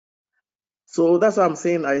same. So that's what I'm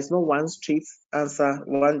saying. It's not one straight answer,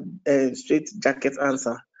 one straight jacket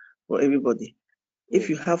answer for everybody. If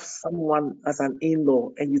you have someone as an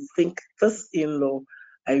in-law and you think this in-law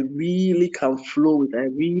I really can flow with, I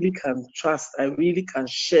really can trust, I really can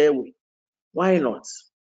share with, why not?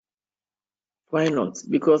 Why not?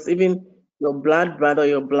 Because even your blood brother,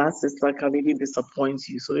 your blood sister can even disappoint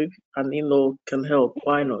you. So if an in-law can help,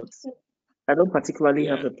 why not? I don't particularly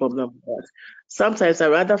have a problem with that. Sometimes I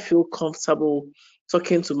rather feel comfortable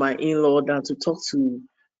talking to my in-law than to talk to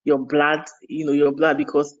your blood,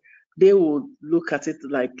 because they will look at it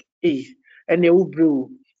like, hey, and they will brew,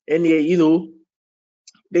 and they may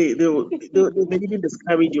even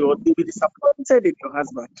discourage you, or they'll be disappointed in your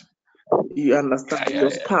husband. You understand? Your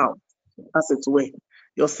spouse, as it were.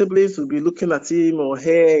 Your siblings will be looking at him or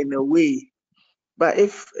her in a way. But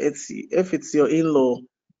if it's your in-law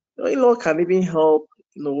can even help,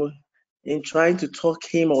 in trying to talk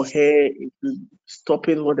him or her into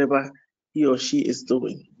stopping whatever he or she is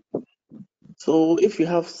doing. So if you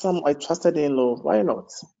have some trusted in-law, why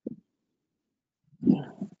not?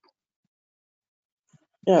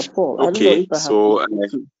 Yeah, Paul. Okay, I don't know if I have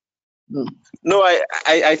no,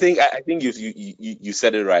 I think you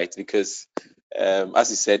said it right, because as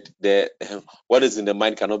you said, what is in the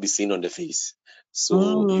mind cannot be seen on the face.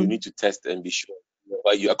 So you need to test and be sure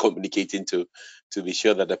what you are communicating to be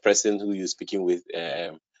sure that the person who you're speaking with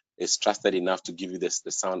is trusted enough to give you the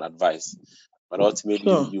sound advice. But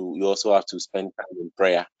ultimately, you also have to spend time in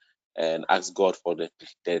prayer and ask God for the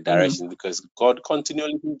direction, because God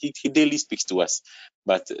continually, he daily speaks to us,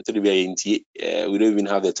 but we don't even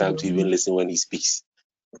have the time to even listen when he speaks.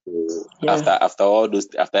 So Yeah.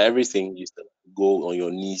 after everything, you still go on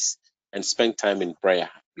your knees and spend time in prayer,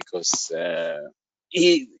 because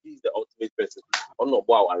he's the ultimate person. Oh no,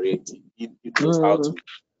 wow, he knows how to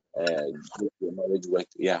make your marriage work.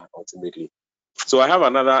 Yeah, ultimately. So I have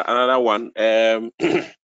another one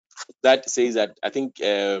that says that I think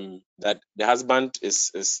that the husband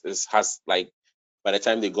has, like, by the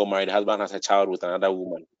time they got married, the husband has a child with another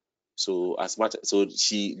woman. So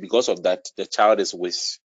because of that, the child is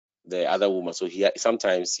with the other woman. So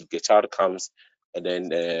sometimes the child comes, and then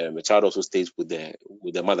the child also stays with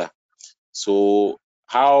the mother. So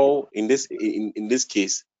how in this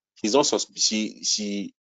case, he's not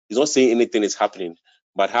she's not saying anything is happening,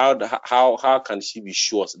 but how can she be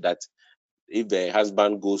sure that if the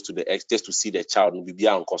husband goes to the ex just to see the child, will be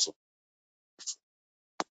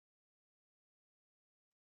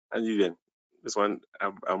and then this one,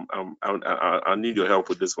 I need your help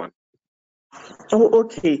with this one. Oh,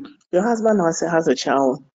 okay. Your husband has a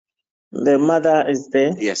child. The mother is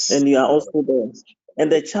there. Yes. And you are also there.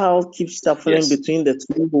 And the child keeps suffering between the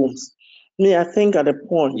two homes. Me, I think at a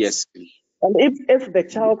point. Yes. And if the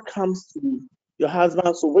child comes to your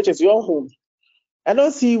husband's home, which is your home, I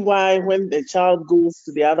don't see why when the child goes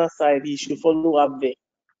to the other side, he should follow up there.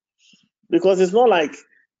 Because it's not like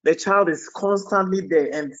the child is constantly there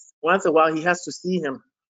and once in a while he has to see him.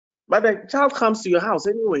 But the child comes to your house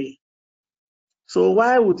anyway. So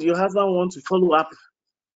why would your husband want to follow up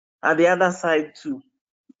at the other side too?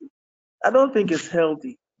 I don't think it's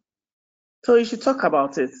healthy. So you should talk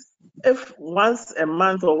about it. If once a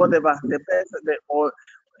month or whatever, the person, or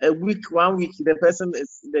a week, 1 week,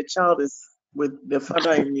 the child is with the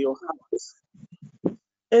father in your house,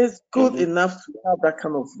 it's good enough to have that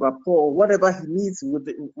kind of rapport. Whatever he needs with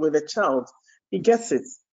the child, he gets it.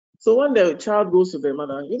 So when the child goes to the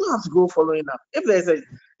mother, you don't have to go following up. If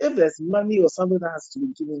there's money or something that has to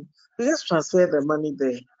be given, you just transfer the money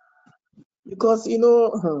there. Because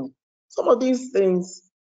some of these things,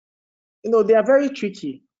 they are very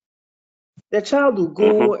tricky. The child will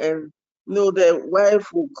go and the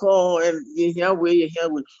wife will call and you hear way.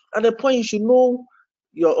 At the point you should know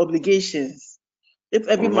your obligations. If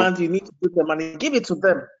every month you need to put the money, give it to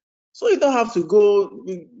them. So you don't have to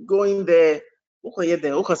go in there. Family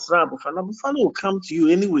will come to you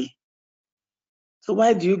anyway. So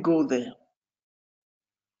why do you go there?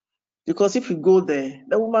 Because if you go there,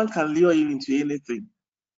 the woman can lure you into anything.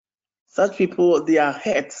 Such people, they are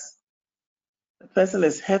hurt. The person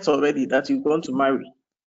is hurt already that you're going to marry.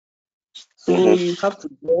 So you have to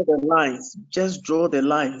draw the lines. Just draw the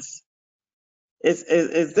lines.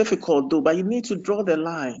 It's difficult though, but you need to draw the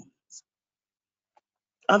line.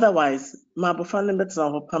 Otherwise,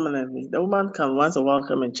 permanently. The woman can once a while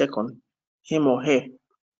come and check on him or her.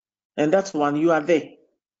 And that's when you are there.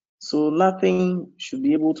 So nothing should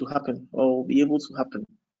be able to happen or be able to happen.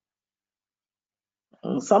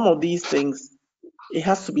 Some of these things, it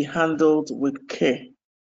has to be handled with care.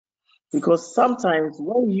 Because sometimes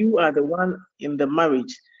when you are the one in the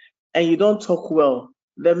marriage and you don't talk well,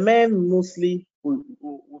 the men mostly will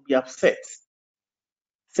be upset.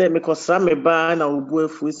 Say, because it's not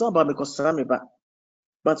about because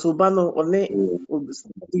but Ubano only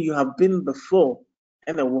somebody you have been before,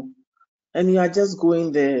 and you are just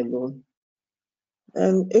going there alone.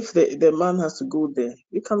 And if the man has to go there,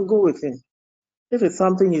 you can go with him. If it's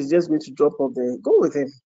something he's just going to drop off there, go with him.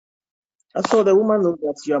 And so the woman knows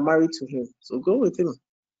that you are married to him, so go with him.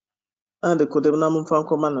 And the Kodemnamun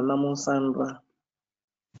Fankoman and Namun Sandra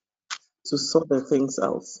to sort the things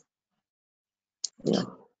out. Yeah.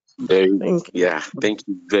 Thank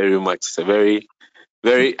you very much. It's a very,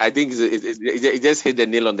 very. I think it just hit the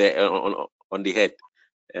nail on the head,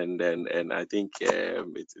 and I think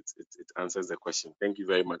it answers the question. Thank you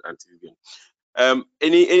very much, Auntie Vivian.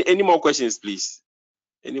 Any more questions, please?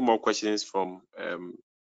 Any more questions from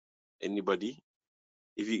anybody?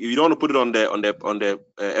 If you don't want to put it on the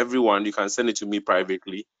everyone, you can send it to me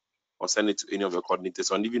privately, or send it to any of the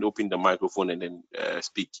coordinators, and even open the microphone and then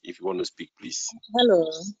speak if you want to speak, please. Hello.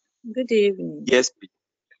 Good evening. Yes, please.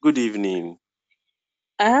 Good evening.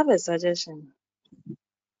 I have a suggestion.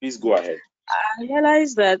 Please go ahead. I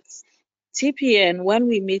realize that TPN, when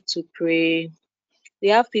we meet to pray, we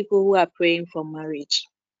have people who are praying for marriage.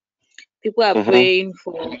 People are praying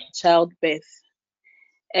for childbirth.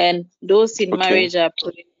 And those in marriage are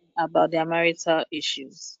praying about their marital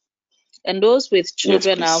issues. And those with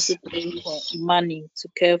children are also praying for money to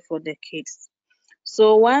care for the kids.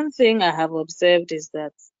 So one thing I have observed is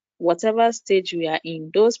that whatever stage we are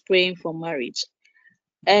in, those praying for marriage,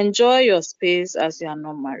 enjoy your space as you are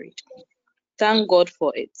not married. Thank God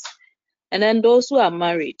for it. And then those who are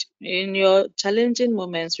married, in your challenging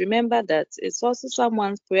moments, remember that it's also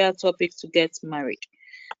someone's prayer topic to get married.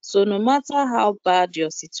 So no matter how bad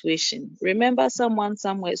your situation, remember someone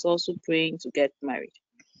somewhere is also praying to get married.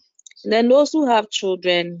 And then those who have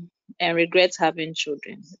children and regret having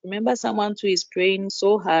children, remember someone who is praying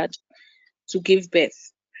so hard to give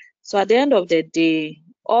birth. So at the end of the day,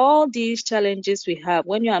 all these challenges we have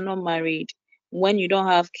when you are not married, when you don't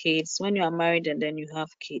have kids, when you are married and then you have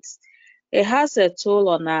kids, it has a toll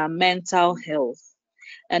on our mental health.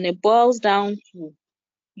 And it boils down to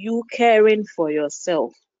you caring for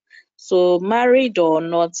yourself. So married or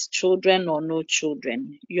not, children or no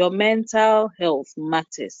children, your mental health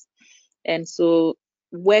matters. And so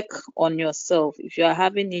work on yourself. If you are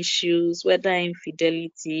having issues, whether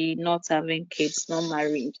infidelity, not having kids, not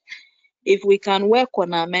married, if we can work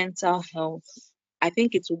on our mental health, I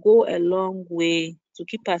think it will go a long way to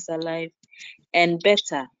keep us alive and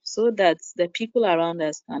better, so that the people around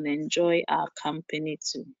us can enjoy our company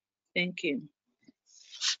too. Thank you.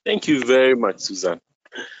 Thank you very much, Susan.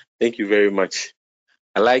 Thank you very much.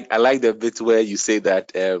 I like the bit where you say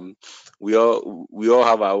that we all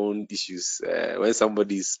have our own issues. When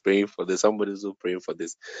somebody is praying for this, somebody is also praying for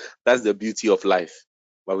this. That's the beauty of life.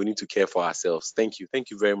 But we need to care for ourselves. Thank you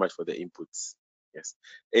very much for the inputs. Yes.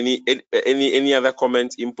 Any other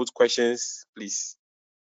comments, input, questions, please?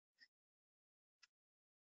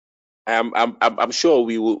 I'm sure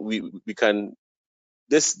we can.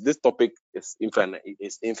 This topic is infinite.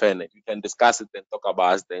 It's infinite. We can discuss it and talk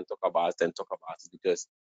about it, and talk about it, and talk about it, because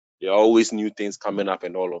there are always new things coming up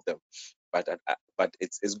and all of them. But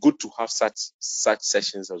it's good to have such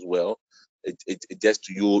sessions as well. It just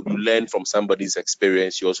you learn from somebody's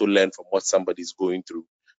experience. You also learn from what somebody's going through.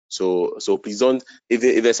 So please don't, if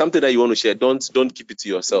there's something that you want to share, don't keep it to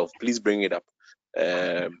yourself. Please bring it up,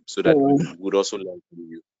 so that we would also learn from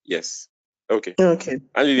you. Yes. Okay. Okay.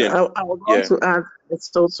 I would want to add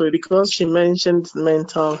it's also because she mentioned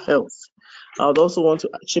mental health. I would also want to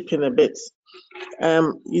chip in a bit.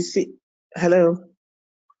 You see, hello.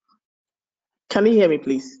 Can you hear me,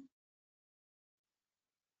 please?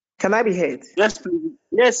 Can I be heard? Yes, please.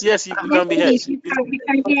 Yes, you can be heard. We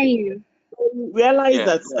can hear you. Realize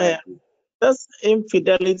that this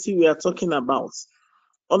infidelity we are talking about,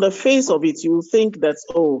 on the face of it, you think that,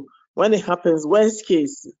 oh, when it happens, worst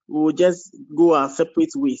case, we will just go our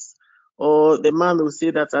separate ways. Or the man will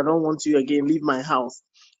say that I don't want you again, leave my house.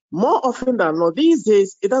 More often than not, these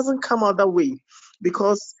days, it doesn't come out that way,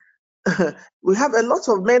 because we have a lot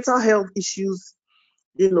of mental health issues,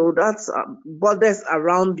 that's borders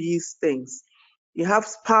around these things. You have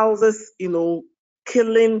spouses,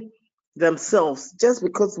 killing themselves just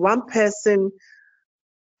because one person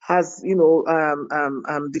has,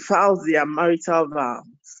 defiled their marital vows.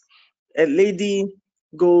 A lady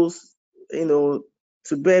goes,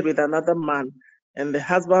 to bed with another man, and the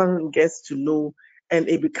husband gets to know, and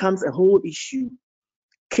it becomes a whole issue.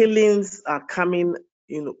 Killings are coming,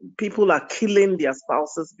 people are killing their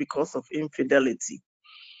spouses because of infidelity.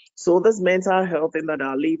 So this mental health thing that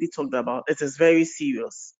our lady talked about, it is very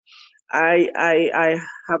serious. I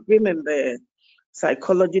have been in the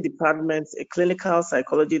psychology department, a clinical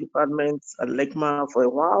psychology department at LECMA for a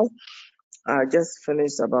while. I just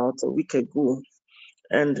finished about a week ago.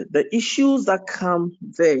 And the issues that come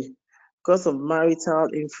there because of marital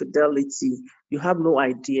infidelity, you have no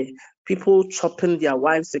idea. People chopping their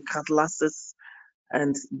wives with cutlasses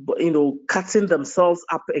and, cutting themselves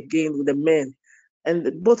up again with the men.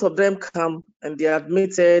 And both of them come and they're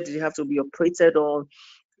admitted, they have to be operated on.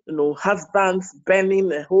 Husbands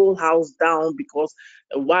burning a whole house down because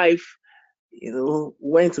a wife,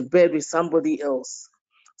 went to bed with somebody else.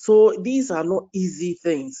 So these are not easy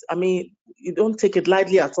things. I mean, you don't take it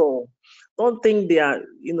lightly at all. Don't think they are,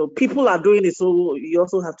 people are doing it, so you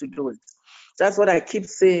also have to do it. That's what I keep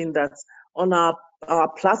saying, that on our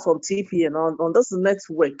platform TPN, on this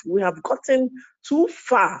network, we have gotten too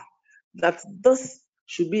far that this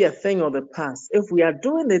should be a thing of the past. If we are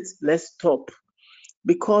doing it, let's stop,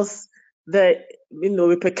 because the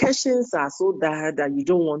repercussions are so dire that you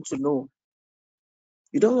don't want to know.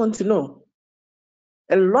 You don't want to know.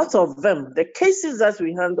 A lot of them, the cases that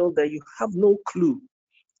we handle there, you have no clue.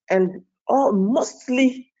 And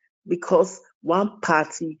mostly because one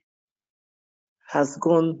party has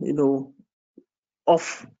gone,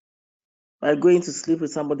 off by going to sleep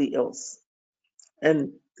with somebody else.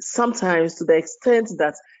 And sometimes to the extent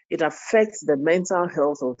that it affects the mental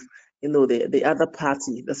health of, the other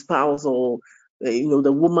party, the spouse, or,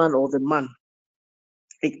 the woman or the man.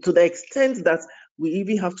 to the extent that we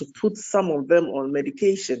even have to put some of them on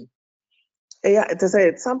medication.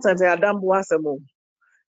 Sometimes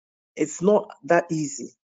it's not that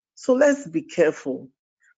easy. So let's be careful.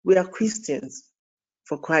 We are Christians,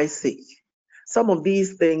 for Christ's sake. Some of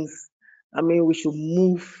these things, we should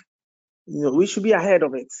move, we should be ahead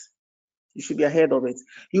of it. You should be ahead of it.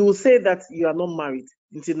 You will say that you are not married,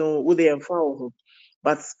 with the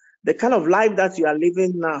but the kind of life that you are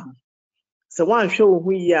living now, so one show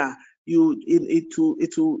who you are, it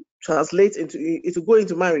will translate into, it will go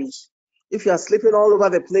into marriage. If you are sleeping all over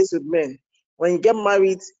the place with men, when you get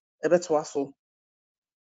married, a better also.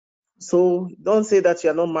 So don't say that you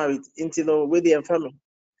are not married with the family.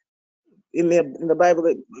 In the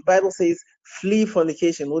Bible says, flee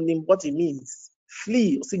fornication. Only what it means.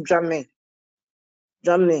 Flee. See, Johnny.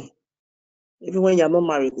 Even when you are not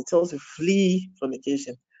married, it tells you flee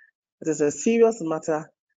fornication. It is a serious matter,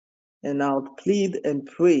 and I would plead and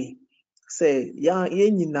pray. Say,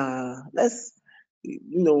 let's,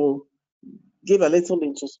 give a little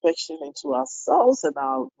introspection into ourselves and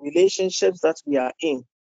our relationships that we are in,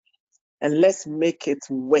 and let's make it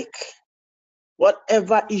work.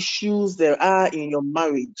 Whatever issues there are in your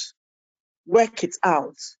marriage, work it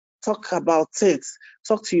out. Talk about it.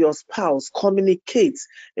 Talk to your spouse. Communicate.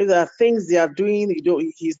 If there are things they are doing,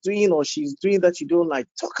 he's doing or she's doing that you don't like,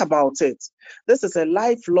 talk about it. This is a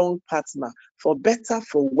lifelong partner, for better,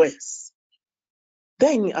 for worse.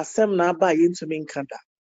 Then asem na aba into nkada.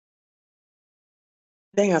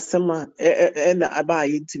 Then asem na aba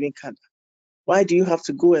into nkada. Why do you have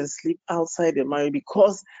to go and sleep outside the marriage?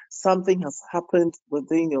 Because something has happened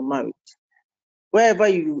within your marriage. Wherever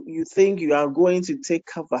you think you are going to take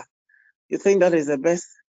cover, you think that is the best.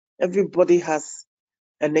 Everybody has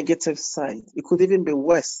a negative side. It could even be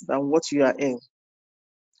worse than what you are in.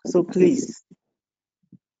 So please,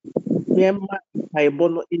 because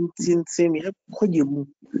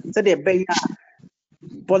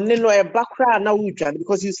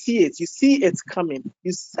you see it coming,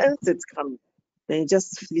 you sense it coming, then you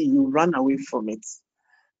just flee, you run away from it,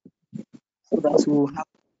 so that we will have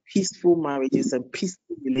peaceful marriages and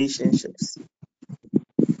peaceful relationships.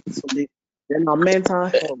 So then our mental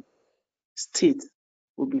health state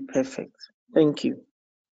will be perfect. Thank you.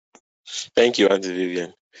 Thank you, Auntie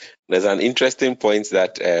Vivian. There's an interesting point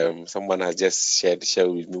that someone has just shared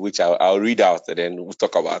with me, which I'll read out and then we'll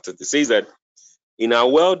talk about it. It says that in our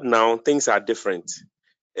world now, things are different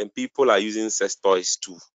and people are using sex toys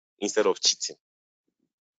too instead of cheating.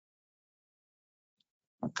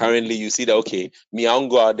 Currently, you see that, okay, me, I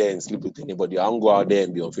won't go out there and sleep with anybody. I won't go out there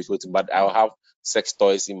and be unfaithful, but I'll have sex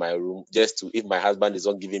toys in my room just to, if my husband is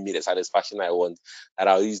not giving me the satisfaction I want, that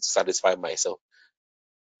I'll use to satisfy myself.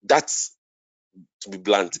 That's, to be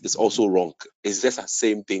blunt, is also wrong. It's just the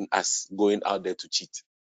same thing as going out there to cheat.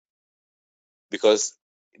 Because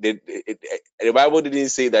the Bible didn't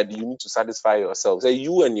say that you need to satisfy yourself. Say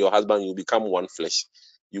you and your husband, you become one flesh.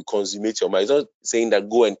 You consummate your mind. It's not saying that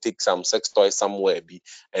go and take some sex toy somewhere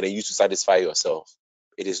and then use to satisfy yourself.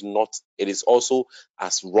 It is not. It is also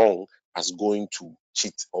as wrong as going to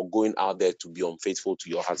cheat or going out there to be unfaithful to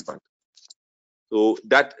your husband. So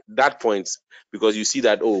that point, because you see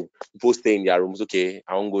that, oh, people stay in their rooms. Okay,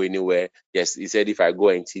 I won't go anywhere. Yes, he said if I go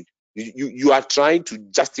and cheat, you are trying to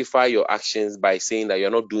justify your actions by saying that you're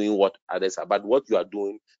not doing what others are, but what you are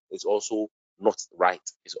doing is also not right.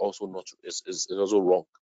 It's also not. It's also wrong.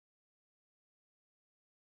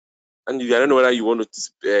 And I don't know whether you want to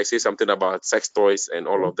say something about sex toys and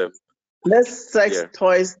all of them. This sex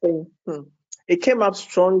toys thing, it came up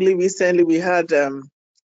strongly recently. We had there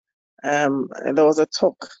was a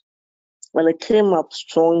talk when it came up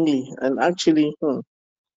strongly, and actually,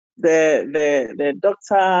 the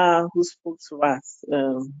doctor who spoke to us,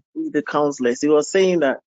 the counselors, he was saying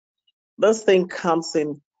that this thing comes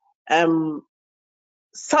in.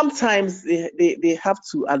 Sometimes they have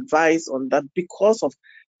to advise on that because of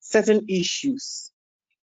certain issues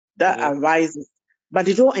that arises, but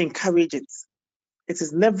they don't encourage it. It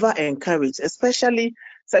is never encouraged, especially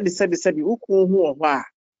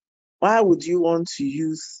why would you want to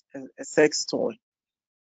use a sex toy?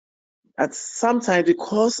 That sometimes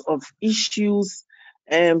because of issues,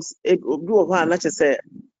 whatever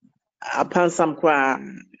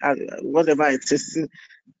it is,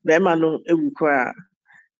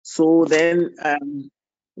 so then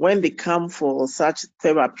when they come for such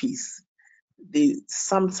therapies, they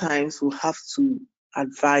sometimes will have to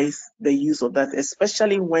advise the use of that,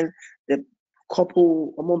 especially when the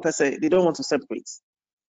couple, they don't want to separate.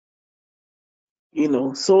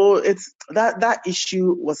 So it's that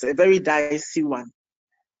issue was a very dicey one,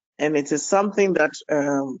 and it is something that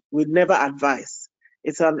we never advise.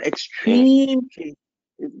 It's an extreme case,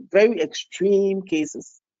 it's very extreme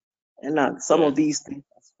cases, and some of these things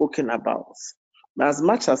are spoken about. But as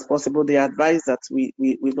much as possible, they advise that we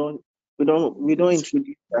don't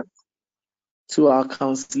introduce that to our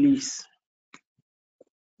counselees.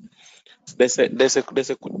 There's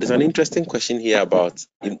an interesting question here about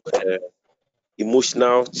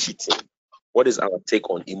emotional cheating. What is our take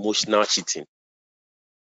on emotional cheating?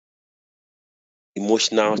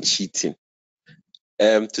 Emotional cheating.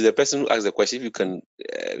 To the person who asked the question, if you can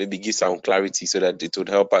maybe give some clarity so that it would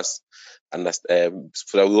help us understand,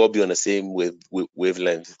 so that we all be on the same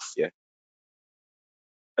wavelength. Yeah.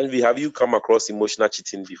 And have you come across emotional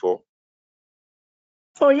cheating before?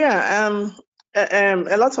 Oh yeah,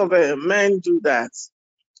 a lot of men do that.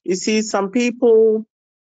 You see, some people,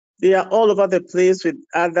 they are all over the place with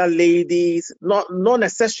other ladies, not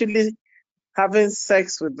necessarily having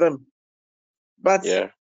sex with them, but Yeah.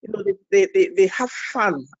 they have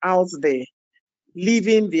fun out there,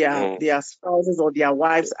 leaving their spouses or their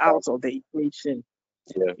wives out of the equation.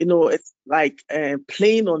 Yeah. It's like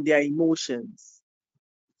playing on their emotions.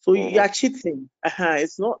 So you are cheating.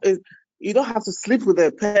 It's not. You don't have to sleep with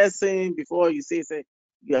a person before you say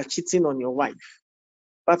you are cheating on your wife.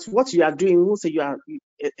 But what you are doing, we'll say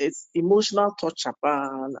it's emotional torture.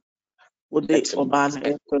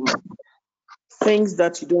 Things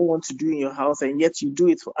that you don't want to do in your house, and yet you do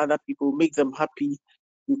it for other people, make them happy.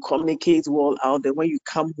 You communicate well out there. When you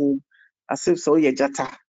come home, as if so you're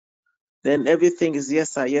jata, then everything is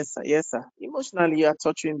yes sir, yes sir, yes sir. Emotionally, you are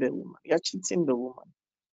torturing the woman. You are cheating the woman.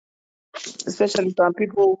 Especially some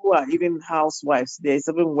people who are even housewives. There is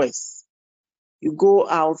even worse. You go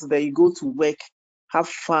out there, you go to work, have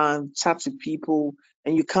fun, chat to people,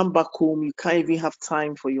 and you come back home, you can't even have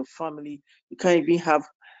time for your family. You can't even have,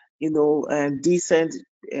 decent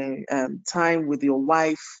time with your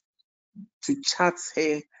wife to chat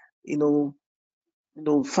her,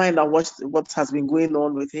 find out what has been going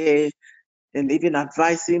on with her, and even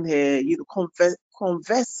advising her,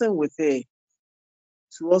 conversing with her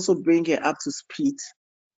to also bring her up to speed.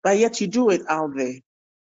 But yet you do it out there.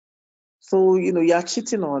 So, you are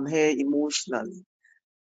cheating on her emotionally.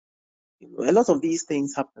 A lot of these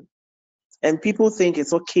things happen. And people think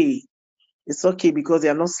it's okay. It's okay because they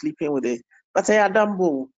are not sleeping with it. But I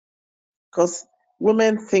adambo, because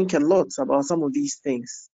women think a lot about some of these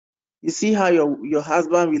things. You see how your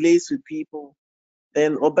husband relates with people,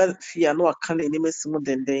 then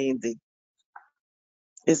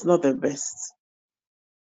it's not the best.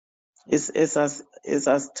 It's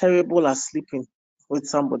as terrible as sleeping with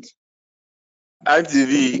somebody.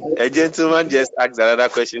 Auntie, a gentleman just asked another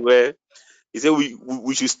question where he said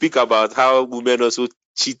we should speak about how women also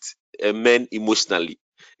cheat men emotionally.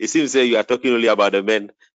 It seems that you are talking only about the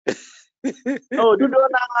men. Oh, do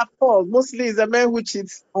not at all. Mostly it's the men who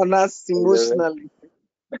cheat on us emotionally.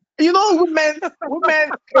 Women, it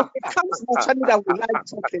comes naturally that we like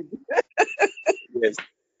talking. Yes.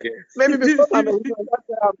 Maybe because I'm a woman, that's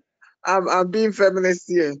why I'm being feminist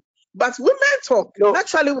here. But women talk. No.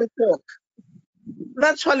 Naturally we talk.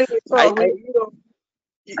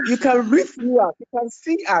 You can read through us. You can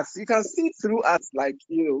see us. You can see through us like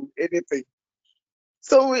anything.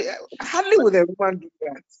 So hardly would a woman do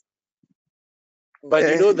that. But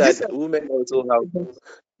you know that women also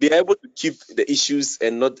they're able to keep the issues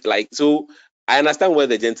and not like so. I understand where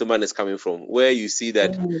the gentleman is coming from, where you see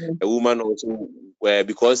that a woman also, where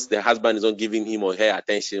because the husband is not giving him or her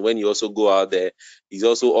attention, when you also go out there, he's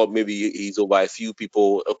also, or maybe he's over a few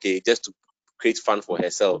people, okay, just to create fun for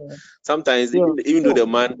herself. Sometimes, even though the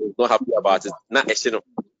man is not happy about it, not a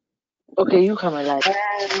Okay, you come alive.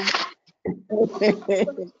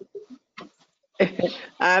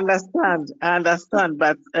 I understand,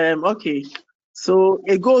 but okay. So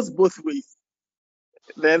it goes both ways.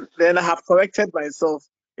 Then I have corrected myself.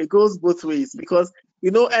 It goes both ways because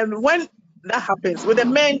and when that happens with the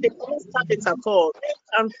men, they can't stand it at all. They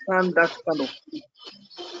can't stand that kind of thing.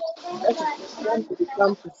 That is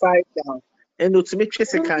come to fight down. And to make sure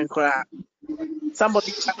they can cry.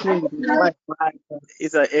 Somebody chatting with his wife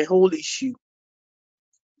is a whole issue.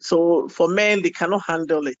 So for men, they cannot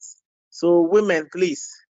handle it. So women, please,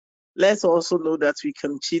 let's also know that we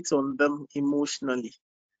can cheat on them emotionally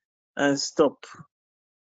and stop.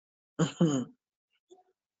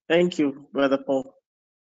 Thank you, Brother Paul.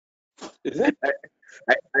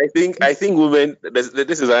 I think women. This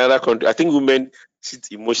is another country. I think women cheat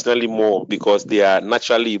emotionally more because they are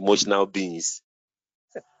naturally emotional beings.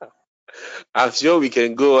 I'm sure we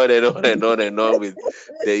can go on and on and on and on with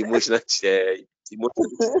the emotional.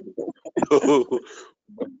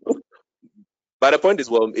 But the point is,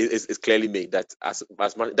 well, it's clearly made that as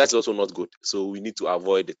much, that's also not good. So we need to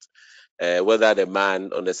avoid it, whether the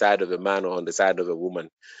man on the side of a man or on the side of a woman.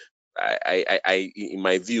 In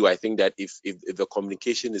my view, I think that if the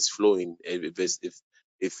communication is flowing,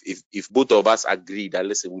 if both of us agree that,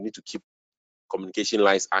 listen, we need to keep communication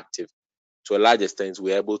lines active, to a large extent,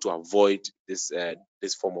 we're able to avoid this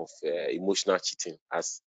form of emotional cheating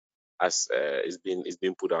as is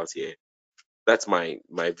being put out here. That's my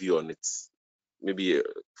view on it. Maybe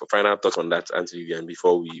for final thoughts on that, Auntie Vivian,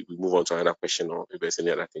 before we move on to another question, or if there's any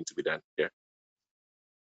other thing to be done. Yeah.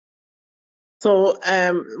 So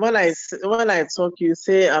when I talk, you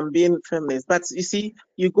say I'm being feminist, but you see,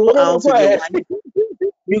 you go out with your wife.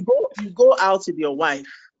 You go out with your wife,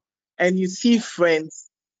 and you see friends.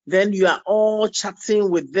 Then you are all chatting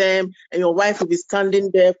with them, and your wife will be standing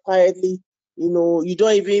there quietly. You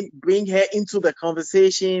don't even bring her into the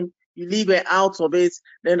conversation. You leave her out of it.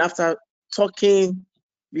 Then after talking,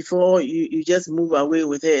 before you just move away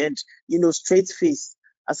with her, and straight face,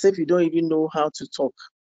 as if you don't even know how to talk.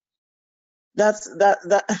 That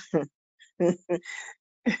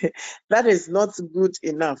that is not good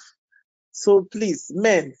enough. So please,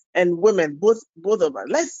 men and women, both of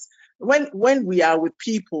us, when we are with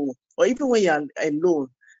people, or even when you're alone,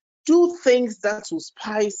 do things that will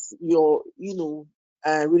spice your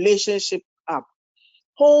relationship up.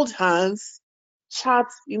 Hold hands, chat.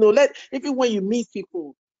 Even when you meet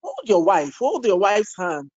people, hold your wife's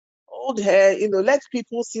hand, hold her. Let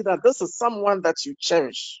people see that this is someone that you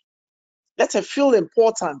cherish. Let her feel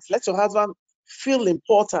important. Let your husband feel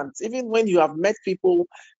important. Even when you have met people,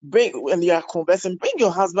 when you are conversing, bring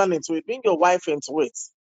your husband into it, bring your wife into it,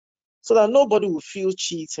 so that nobody will feel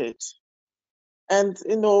cheated. And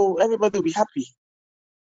everybody will be happy.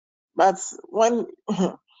 But when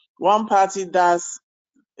one party does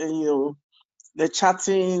the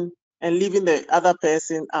chatting and leaving the other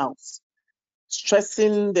person out,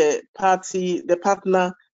 stressing the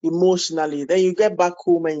partner emotionally, then you get back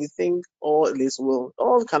home and you think all is well.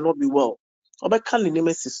 All cannot be well. And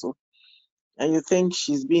you think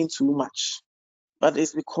she's being too much. But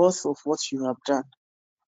it's because of what you have done.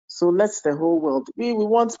 So let's the whole world. We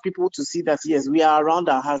want people to see that, yes, we are around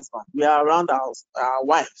our husband. We are around our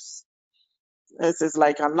wives. It's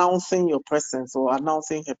like announcing your presence, or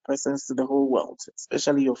announcing her presence to the whole world,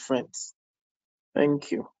 especially your friends.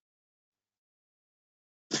 Thank you.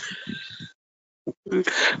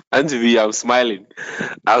 Auntie V, I'm smiling.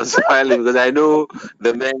 I'm smiling because I know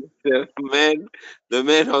the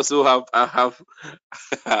men also have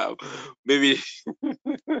maybe.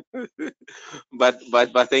 but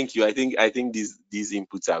thank you. I think these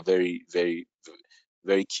inputs are very, very,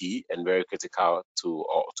 very key and very critical to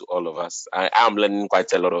all of us. I am learning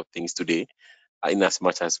quite a lot of things today, in as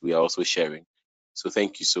much as we are also sharing. So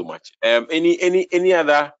thank you so much. Any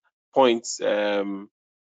other points,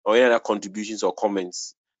 or any other contributions or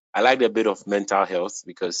comments? I like the bit of mental health,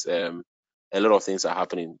 because a lot of things are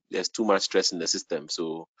happening. There's too much stress in the system.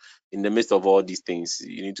 So in the midst of all these things,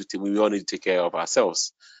 we all need to take care of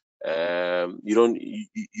ourselves. You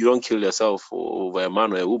don't kill yourself over a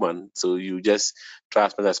man or a woman. So you just try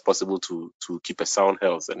as much as possible to keep a sound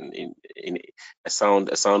health and in a sound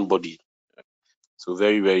body. So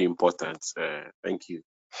very, very important. Thank you.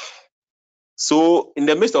 So in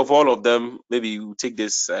the midst of all of them, maybe we'll take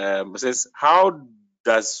this. It says, how do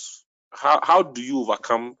you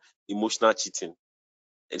overcome emotional cheating?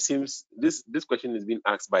 It seems this question is being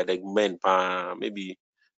asked by the men. Maybe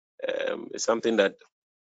it's something that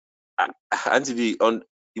on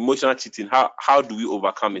emotional cheating. How do we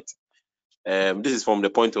overcome it? This is from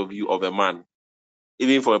the point of view of a man.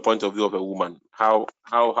 Even from the point of view of a woman, how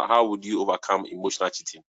would you overcome emotional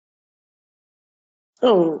cheating?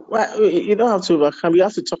 Oh, well, you don't have to overcome. You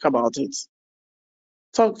have to talk about it.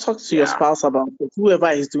 Talk to your spouse about it. Whoever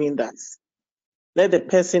is doing that, let the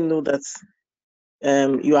person know that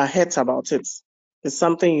you are hurt about it. It's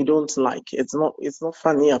something you don't like. It's not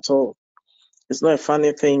funny at all. It's not a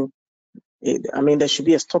funny thing. There should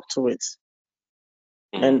be a stop to it.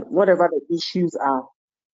 And whatever the issues are,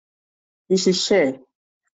 you should share.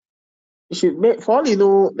 You should, for all you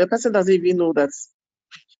know, the person doesn't even know that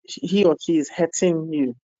he or she is hurting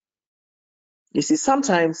you. You see,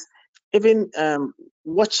 sometimes even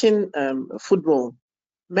watching football,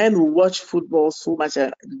 men will watch football so much,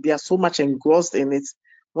 they are so much engrossed in it.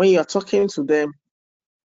 When you are talking to them,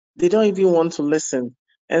 they don't even want to listen.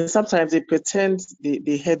 And sometimes they pretend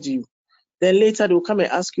they heard you. Then later they will come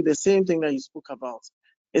and ask you the same thing that you spoke about.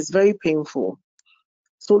 It's very painful.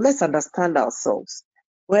 So let's understand ourselves.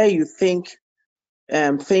 Where you think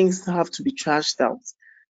things have to be trashed out,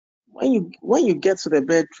 when you get to the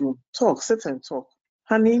bedroom, talk, sit and talk.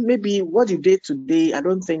 Honey, maybe what you did today, I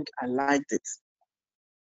don't think I liked it.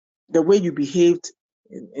 The way you behaved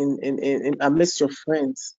in amidst your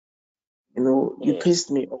friends, you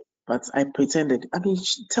pissed me off, but I pretended. I mean,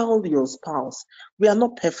 tell your spouse, we are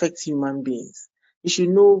not perfect human beings. You should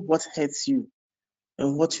know what hurts you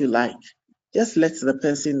and what you like. Just let the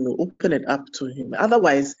person know, open it up to him.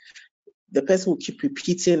 Otherwise, the person will keep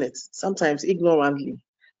repeating it, sometimes ignorantly,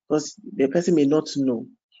 because the person may not know.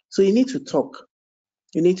 So you need to talk.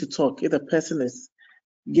 You need to talk. If the person is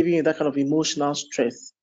giving you that kind of emotional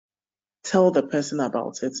stress, tell the person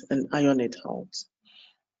about it and iron it out.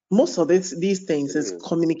 Most of these things is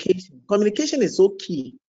communication. Communication is so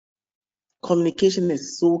key. Communication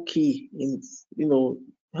is so key in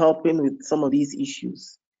helping with some of these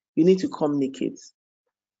issues. You need to communicate,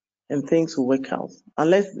 and things will work out.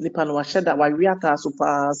 Unless nipa no wahye da wawiata so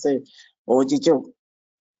pa say or jijo.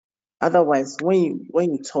 Otherwise, when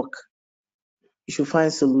you talk, you should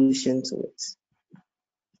find solution to it.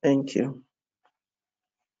 Thank you.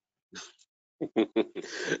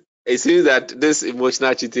 It seems that this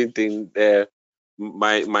emotional cheating thing,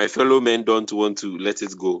 my fellow men don't want to let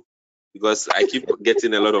it go, because I keep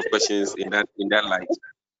getting a lot of questions in that light.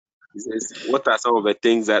 It says, what are some of the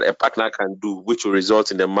things that a partner can do which will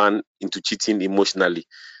result in the man into cheating emotionally?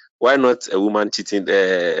 Why not a woman cheating?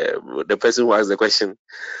 The person who asked the question.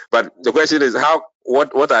 But the question is,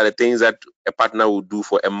 what are the things that a partner would do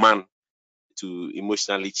for a man to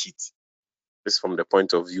emotionally cheat? This is from the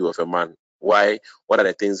point of view of a man. What are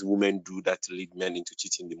the things women do that lead men into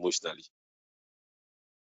cheating emotionally?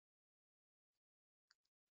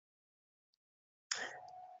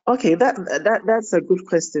 Okay, that's a good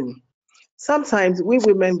question. Sometimes we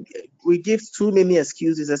women, we give too many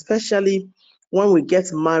excuses, especially when we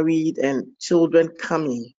get married and children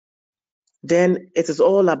coming. Then it is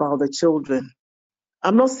all about the children.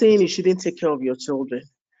 I'm not saying you shouldn't take care of your children,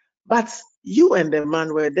 but you and the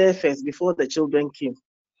man were there first before the children came.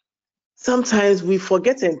 Sometimes we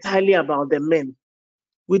forget entirely about the men.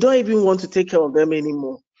 We don't even want to take care of them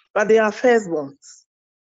anymore, but they are firstborns.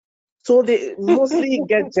 So they mostly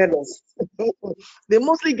get jealous. They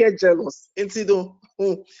mostly get jealous. To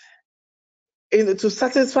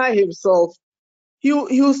satisfy himself,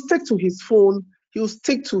 he'll stick to his phone, he'll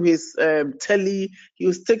stick to his telly,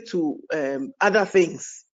 he'll stick to other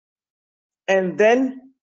things. And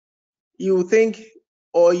then you think,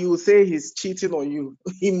 or you say he's cheating on you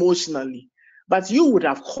emotionally, but you would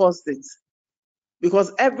have caused it.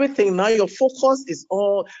 Because everything now, your focus is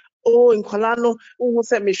all, in Kolano,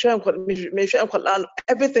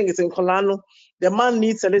 everything is in Kolano. The man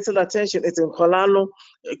needs a little attention, it's in Kolano.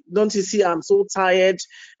 Don't you see, I'm so tired.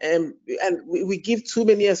 And we give too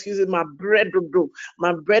many excuses. My bread,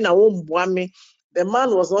 I won't want me. The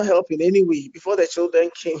man was not helping anyway before the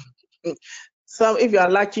children came. If you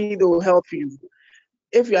are lucky, they will help you.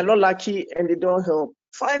 If you are not lucky and they don't help,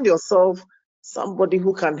 find yourself somebody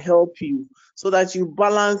who can help you so that you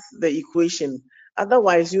balance the equation.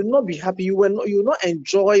 Otherwise, you'll not be happy. You will not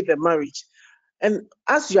enjoy the marriage. And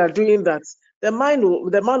as you are doing that, the man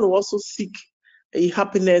will also seek a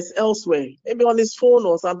happiness elsewhere, maybe on his phone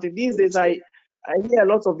or something. These days, I hear a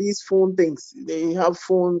lot of these phone things. They have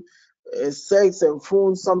phone sex and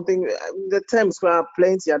phone something. The terms are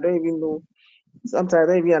plenty. I don't even know. Sometimes I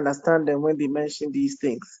don't even understand them when they mention these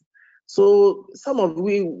things. So some of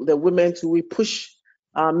the women too, we push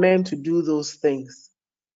our men to do those things.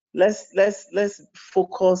 Let's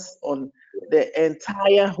focus on the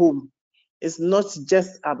entire home. It's not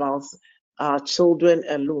just about our children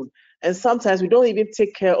alone. And sometimes we don't even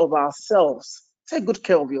take care of ourselves. Take good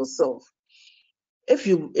care of yourself. If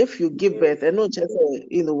you give birth, and not just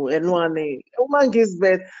and one a woman gives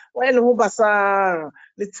birth, when who basa,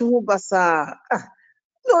 little basa.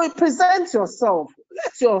 Present yourself.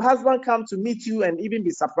 Let your husband come to meet you and even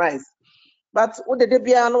be surprised. But what did they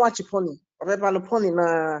be no watch pony? Or pony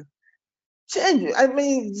na change. I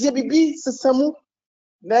mean, JBB system.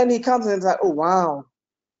 Then he comes and is like, oh wow.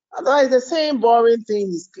 Otherwise, the same boring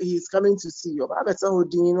thing he's coming to see you. I better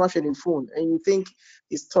holding watching the phone, and you think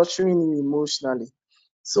he's torturing you emotionally.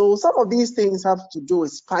 So some of these things have to do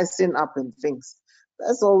with spicing up and things.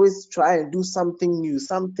 Let's always try and do something new,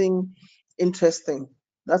 something interesting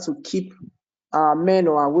that will keep our men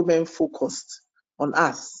or our women focused on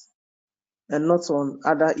us and not on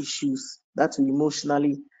other issues that will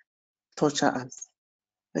emotionally torture us.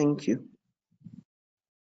 Thank you.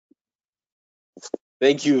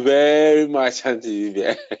 Thank you very much, Auntie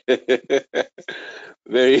Vivian.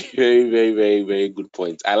 Very, very, very, very, very good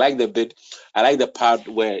point. I like the bit. I like the part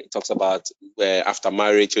where it talks about where after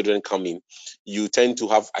marriage, children coming. I tend to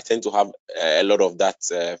have a lot of that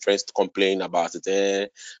friends to complain about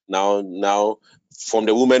it. Now, from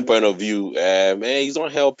the woman point of view, he's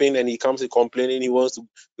not helping, and he comes to complaining. He wants to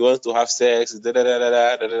have sex. Da, da, da, da,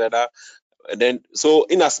 da, da, da, da. And then, so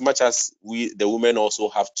in as much as the women also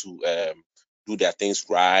have to do their things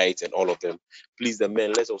right and all of them, please, the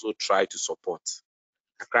men, let's also try to support.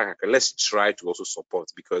 Let's try to also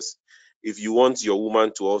support, because if you want your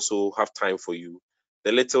woman to also have time for you,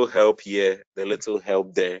 the little help here, the little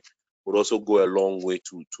help there would also go a long way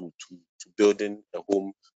to building a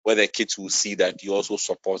home where the kids will see that you also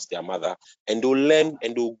support their mother, and they'll learn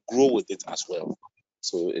and they'll grow with it as well.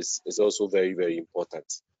 So it's also very, very important.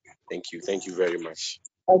 Thank you very much.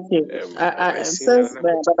 Okay. Since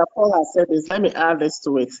Brother Paul has said this, let me add this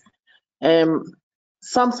to it.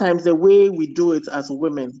 Sometimes the way we do it as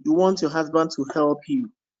women, you want your husband to help you.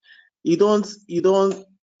 You don't say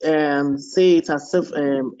it as if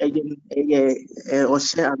or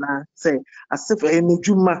share and say as if any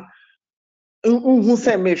juma. The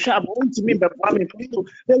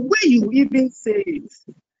way you even say it,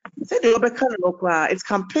 say it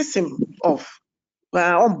can piss him off.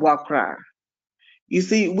 You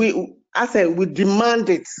see, we demand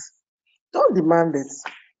it. Don't demand it.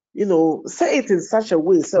 Say it in such a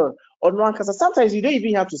way, so or no, because sometimes you don't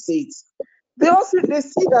even have to say it. They see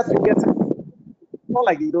that you get it. Not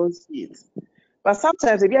like you don't see it. But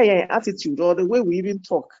sometimes maybe your attitude or the way we even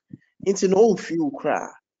talk into no feel cry.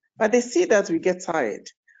 But they see that we get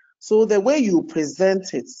tired. So the way you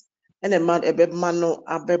present it, and a man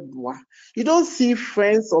you don't see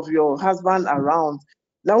friends of your husband around.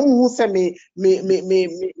 Now who say me I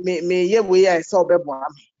saw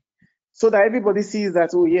so that everybody sees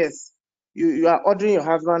that, oh yes, you are ordering your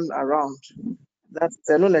husband around. That's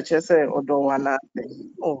the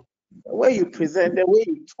oh, the way you present, the way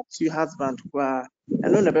you talk to your husband,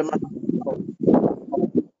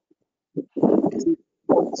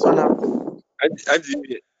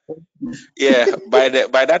 yeah, by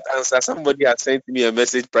that answer, somebody has sent me a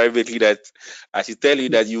message privately that I should tell you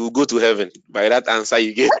that you will go to heaven. By that answer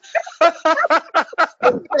you gave.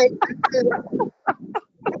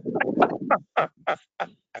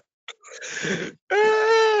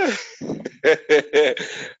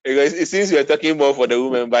 Because it seems we are talking more for the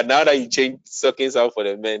women, but now that you changed talking some for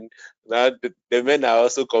the men, now the men are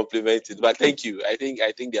also complimented. But thank you. I think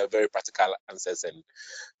they are very practical answers, and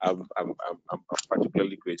I'm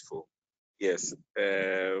particularly grateful. Yes.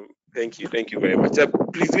 Thank you very much.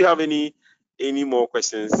 Please, do you have any more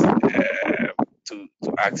questions to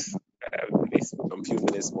ask? Please, some few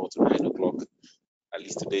minutes more to 9 o'clock. At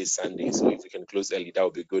least today is Sunday, so if we can close early, that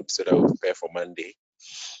would be good, so that we'll prepare for Monday.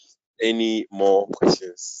 Any more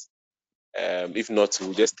questions? If not,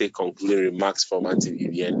 we'll just take concluding remarks from Auntie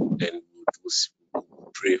Vivian, then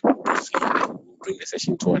we'll pray briefly, and we'll bring the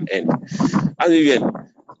session to an end. Auntie Vivian,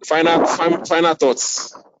 final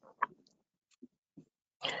thoughts.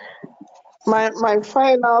 My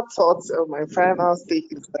final thoughts or my final stake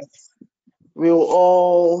is that we'll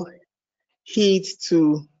all heed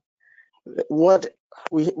to what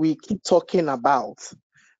we keep talking about.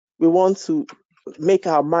 We want to make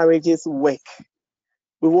our marriages work.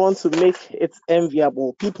 We want to make it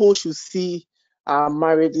enviable. People should see our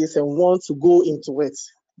marriages and want to go into it.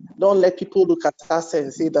 Don't let people look at us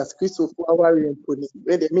and say that Christopher worry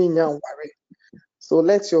where they mean now worry. So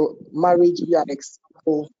let your marriage be an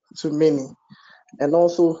example to many. And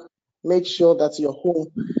also make sure that your home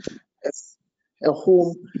is a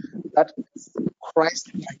home that is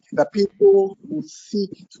Christ-like, that people will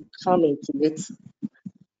seek to come into it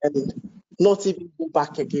and not even go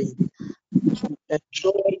back again. To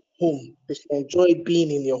enjoy home, they should enjoy being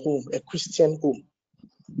in your home, a Christian home.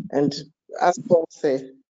 And as Paul said,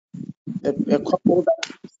 a couple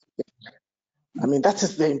that, that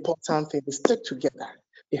is the important thing. They stick together.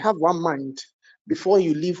 They have one mind. Before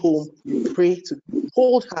you leave home, you pray to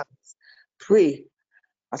hold hands, pray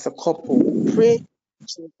as a couple, pray for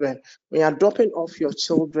children. When you're dropping off your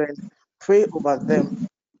children, pray over them.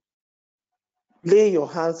 Lay your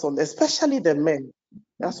hands on them, especially the men.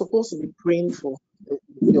 You're supposed to be praying for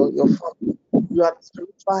your family. You are the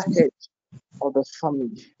spiritual head of the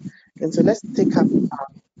family. And so let's take up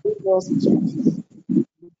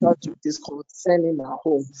our duties concerning our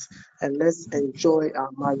homes, and let's enjoy our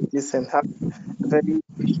marriages and have a very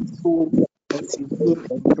peaceful and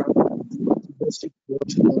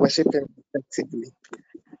worship Him effectively.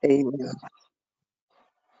 Amen.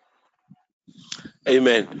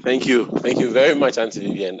 Amen. Thank you very much, Auntie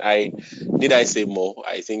Vivian. I say more.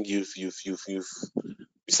 I think you've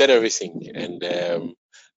said everything, and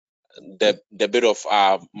the bit of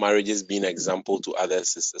our marriages being example to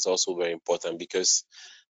others is also very important, because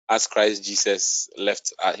as Christ Jesus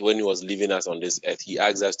left when he was leaving us on this earth, he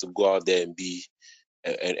asked us to go out there and be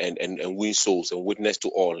and win souls and witness to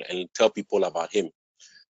all and tell people about him.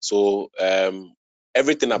 So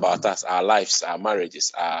everything about us, our lives, our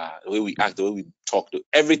marriages, the way we act, the way we talk,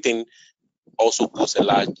 everything also goes a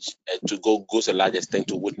large extent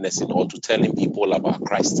to witnessing or to telling people about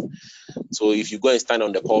Christ. So if you go and stand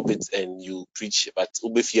on the pulpit and you preach, but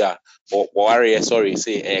ubefia or warrior, sorry,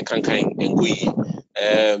 say kankan and we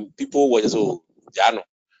people were just jano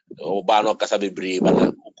or bano kasabe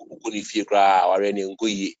bana ukuni fie kra warrior ni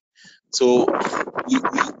ngui. So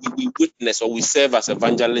we witness or we serve as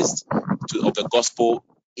evangelists of the gospel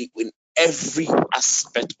in every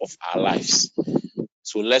aspect of our lives.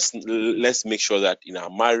 So let's make sure that in our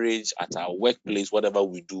marriage, at our workplace, whatever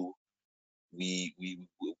we do, we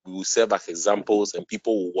will serve as examples, and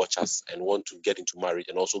people will watch us and want to get into marriage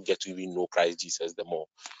and also get to even know Christ Jesus the more.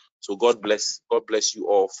 So God bless you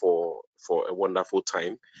all for a wonderful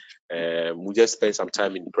time. We just spend some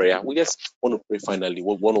time in prayer. We just want to pray finally.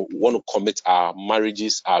 We want to commit our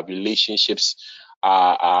marriages, our relationships,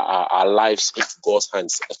 our lives into God's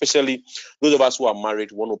hands. Especially those of us who are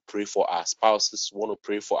married, want to pray for our spouses, want to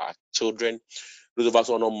pray for our children. Those of us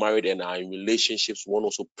who are not married and are in relationships, want to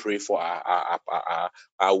also pray for our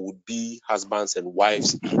would-be husbands and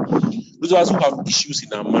wives. Those of us who have issues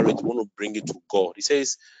in our marriage, want to bring it to God. He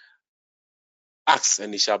says, ask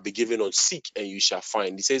and it shall be given, on seek and you shall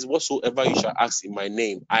find. He says, whatsoever you shall ask in my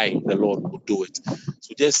name, I, the Lord, will do it.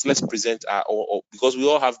 So just let's present because we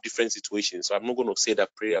all have different situations. So I'm not going to say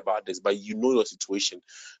that prayer about this, but you know your situation.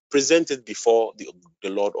 Present it before the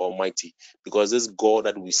Lord Almighty, because this God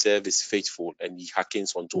that we serve is faithful and he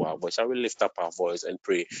hearkens unto our voice. Shall we lift up our voice and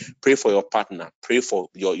pray? Pray for your partner. Pray for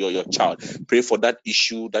your child. Pray for that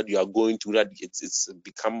issue that you are going through, that it's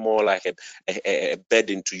become more like a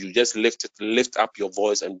burden to you. Just lift up your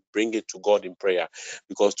voice and bring it to God in prayer,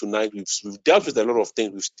 because tonight we've dealt with a lot of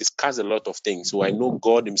things, we've discussed a lot of things. So I know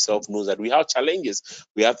God himself knows that we have challenges,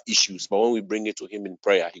 we have issues, but when we bring it to him in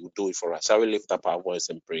prayer, he will do it for us. Shall we lift up our voice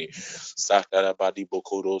and pray? Father,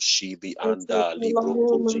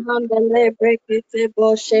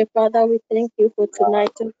 we thank you for tonight,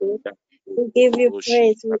 oh God. We give you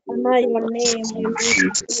praise. We honor your name. We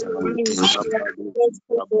magnify your name. We are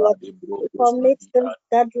grateful, God. We commit this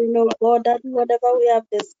gathering, oh God, that whatever we have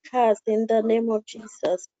discussed in the name of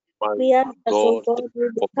Jesus, we ask that, oh God, we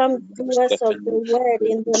become doers of the word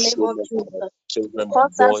in the name of Jesus.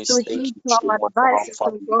 Cause us to heed your advices,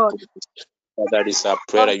 oh God. That is our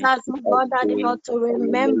prayer. Cause us, oh God, that is not to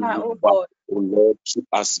remember, oh God. Oh Lord, keep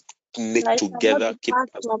us knit together, keep us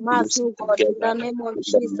from us, oh God, in the name of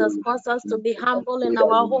Jesus. Cause us to be humble in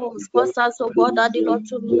our homes. Cause us, oh God, Daddy Lord,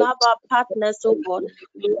 to love our partners, oh God.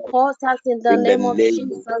 Cause us in the name of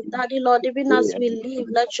Jesus, Daddy Lord, even as we live,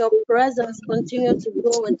 let your presence continue to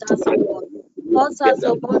go with us, oh God. Cause us,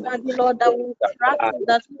 oh God, Daddy Lord, that we practice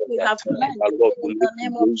that we have learned in the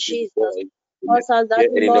name of Jesus. Cause us,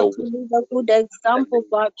 Daddy Lord, to leave a good example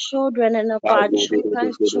for our children and for our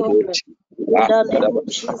children's children. In the name of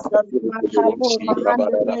Jesus, Makabo,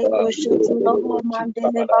 Mahandele, Boshotolo,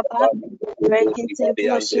 Mandele, Baba, Rekete,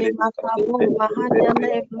 Boshe, Makabo,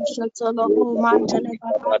 Mahandele, Boshotolo, Mandele,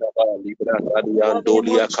 Baba,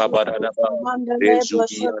 Mandele,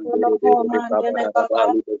 Boshotolo, Mandele,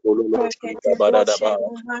 Baba, Rekete, Boshe,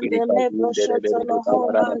 Mahandele, Boshotolo,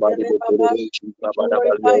 Mandele, Baba.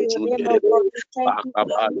 Glorify your name, O God. We thank you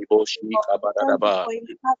for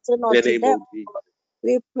impacting unto them.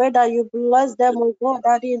 We pray that you bless them, O God,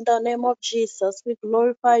 that in the name of Jesus, we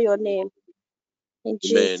glorify your name. In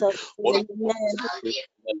Jesus' name, amen.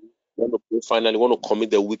 Finally, want to commit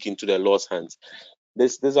the week into the Lord's hands.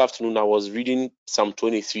 This afternoon, I was reading Psalm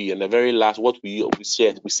 23, and the very last, what we say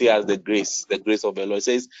as the grace of the Lord.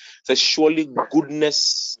 It says, surely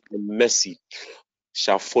goodness and mercy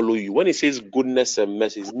shall follow you. When it says goodness and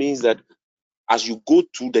mercy, it means that as you go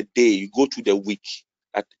through the day, you go through the week,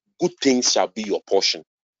 that good things shall be your portion.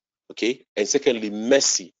 Okay? And secondly,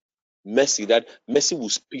 mercy, that mercy will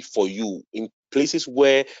speak for you in places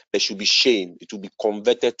where there should be shame, it will be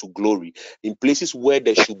converted to glory. In places where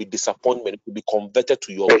there should be disappointment, it will be converted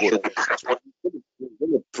to your good. So I'm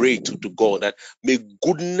going to pray to God that may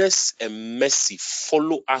goodness and mercy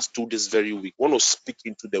follow us through this very week. I want to speak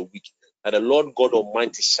into the week that the Lord God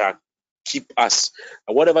Almighty shall keep us.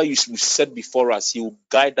 And whatever you set before us, He will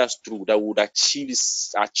guide us through, that we would achieve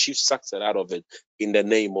success out of it in the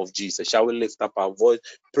name of Jesus. Shall we lift up our voice,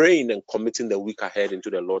 praying and committing the week ahead into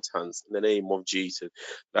the Lord's hands in the name of Jesus.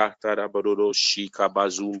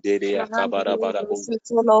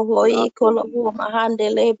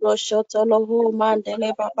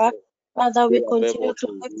 Father, we continue to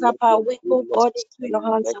lift up our weak, oh God, into your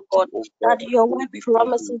hands, oh God, that your word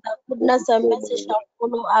promises that goodness and mercy shall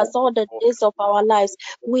follow us all the days of our lives.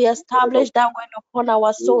 We establish that word upon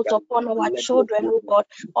our souls, upon our children, oh God,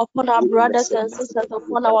 upon our brothers and sisters,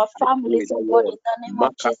 upon our families, oh God, in the name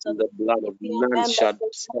of Jesus. The blood of We none shall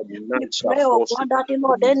pray, oh God, that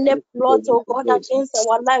Lord, any plot, oh God, against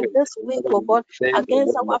our life this week, oh God,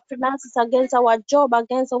 against our finances, against our job,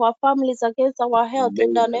 against our families, against our health,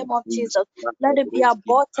 in the name of Jesus. Let it be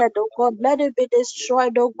aborted, oh God. Let it be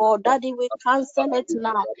destroyed, oh God. Daddy, we cancel it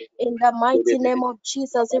now. In the mighty name of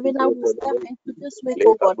Jesus, even now we step into this week,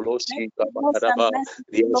 oh God. Let goodness and mercy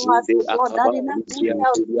follow us, oh God. Daddy, let good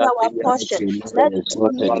health be our portion. Let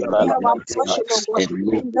immunity be our portion, oh God.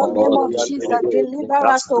 In the name of Jesus, deliver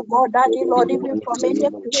us, oh God. Daddy, Lord, even from any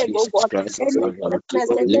plague, oh God. Any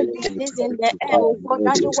sickness, any disease in the air, oh God.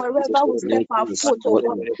 Daddy, wherever we step our foot, oh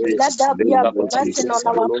God. Let that be a blessing on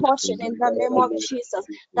our portion in the name of Jesus.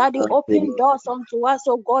 Daddy, open doors unto us,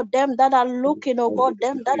 oh God. Them that are looking, oh God.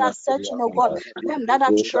 Them that are searching, oh God. Them that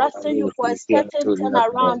are trusting you for a certain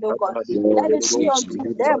turnaround, oh God. Let it be unto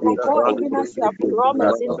them, oh God, even as you have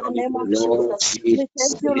promised in the name of Jesus. We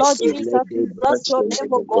thank you, Lord Jesus. We bless your name,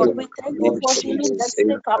 oh God. We thank you for healing the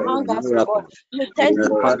sick among us, oh God. We thank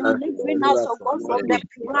you for delivering us, oh God, from the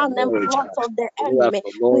plan and plots of the enemy.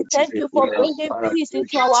 We thank you for bringing peace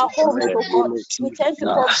into our homes, oh God. We thank you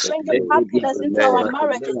for bringing happiness into our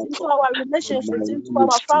marriages, into our relationships, into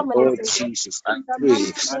our families, oh God. In the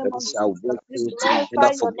mighty name of Jesus, we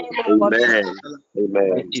glorify your name, oh God. Amen.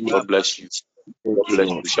 Amen. God bless you. God bless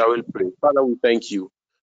you. Shall we pray? Father, we thank you.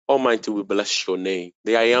 Almighty, we bless your name.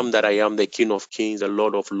 The I am that I am, the King of Kings, the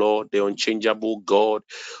Lord of Lords, the unchangeable God.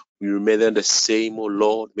 We remain the same, O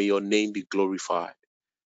Lord. May your name be glorified.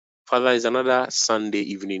 Father, it's another Sunday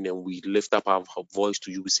evening and we lift up our voice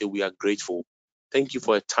to you. We say we are grateful. Thank you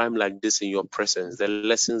for a time like this in your presence, the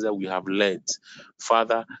lessons that we have learned.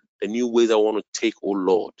 Father, the new ways I want to take, O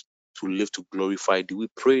Lord, to live to glorify thee. We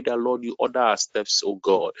pray that, Lord, you order our steps, O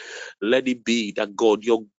God. Let it be that, God,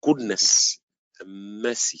 your goodness and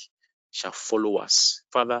mercy shall follow us.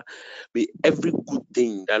 Father, may every good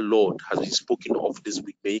thing that, Lord, has been spoken of this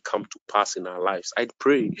week, may it come to pass in our lives. I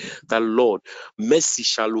pray that, Lord, mercy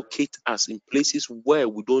shall locate us in places where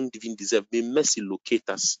we don't even deserve. May mercy locate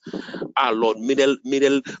us. Our Lord, may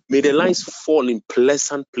the lines fall in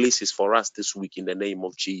pleasant places for us this week in the name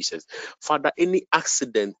of Jesus. Father, any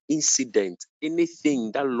accident, incident,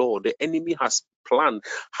 anything that, Lord, the enemy has planned,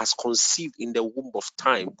 has conceived in the womb of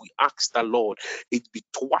time, we ask that, Lord, it be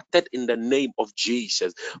thwarted in the name of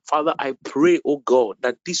Jesus. Father, I pray, oh God,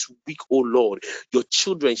 that this week, oh Lord, your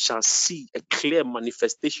children shall see a clear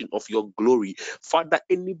manifestation of your glory. Father,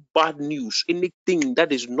 any bad news, anything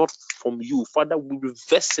that is not from you, Father, we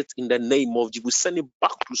reverse it in the name of Jesus. We send it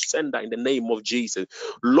back to sender in the name of Jesus.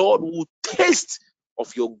 Lord, we will taste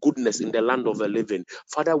of your goodness in the land of the living.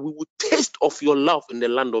 Father, we will taste of your love in the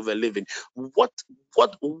land of the living. What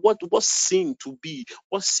seemed to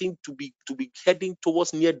be heading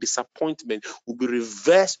towards near disappointment will be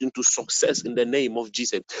reversed into success in the name of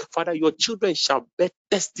Jesus. Father, your children shall bear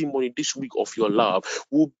testimony this week of your love.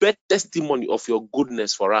 Will bear testimony of your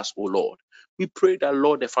goodness for us, O Lord. We pray that,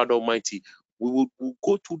 Lord, the Father Almighty, we'll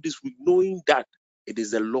go through this week knowing that it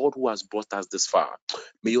is the Lord who has brought us this far.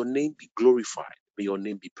 May your name be glorified. May your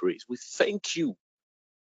name be praised. We thank you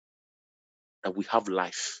that we have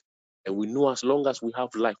life. And we know as long as we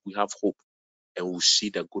have life, we have hope. And we'll see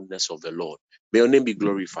the goodness of the Lord. May your name be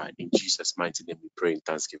glorified. In Jesus' mighty name we pray in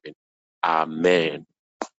thanksgiving. Amen.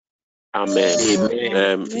 Amen.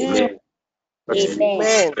 Amen.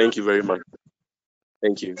 Amen. Thank you very much.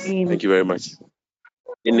 Thank you. Thank you very much.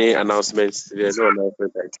 Any announcements? There's no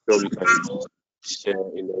announcement. I'm sure we can share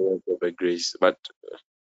in the words of the grace. But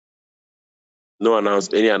no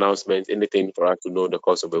any announcement, anything for us to know the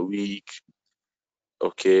course of a week.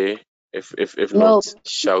 Okay. If not,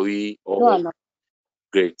 shall we all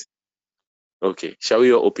great. Okay. Shall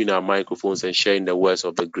we all open our microphones and share in the words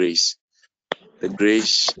of the grace? The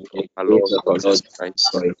grace of our Lord Jesus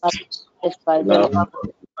Christ, By the love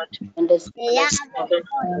and the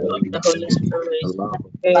of the Holy Spirit,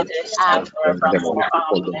 be with us now forevermore.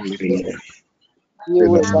 you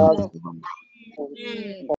with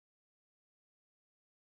us.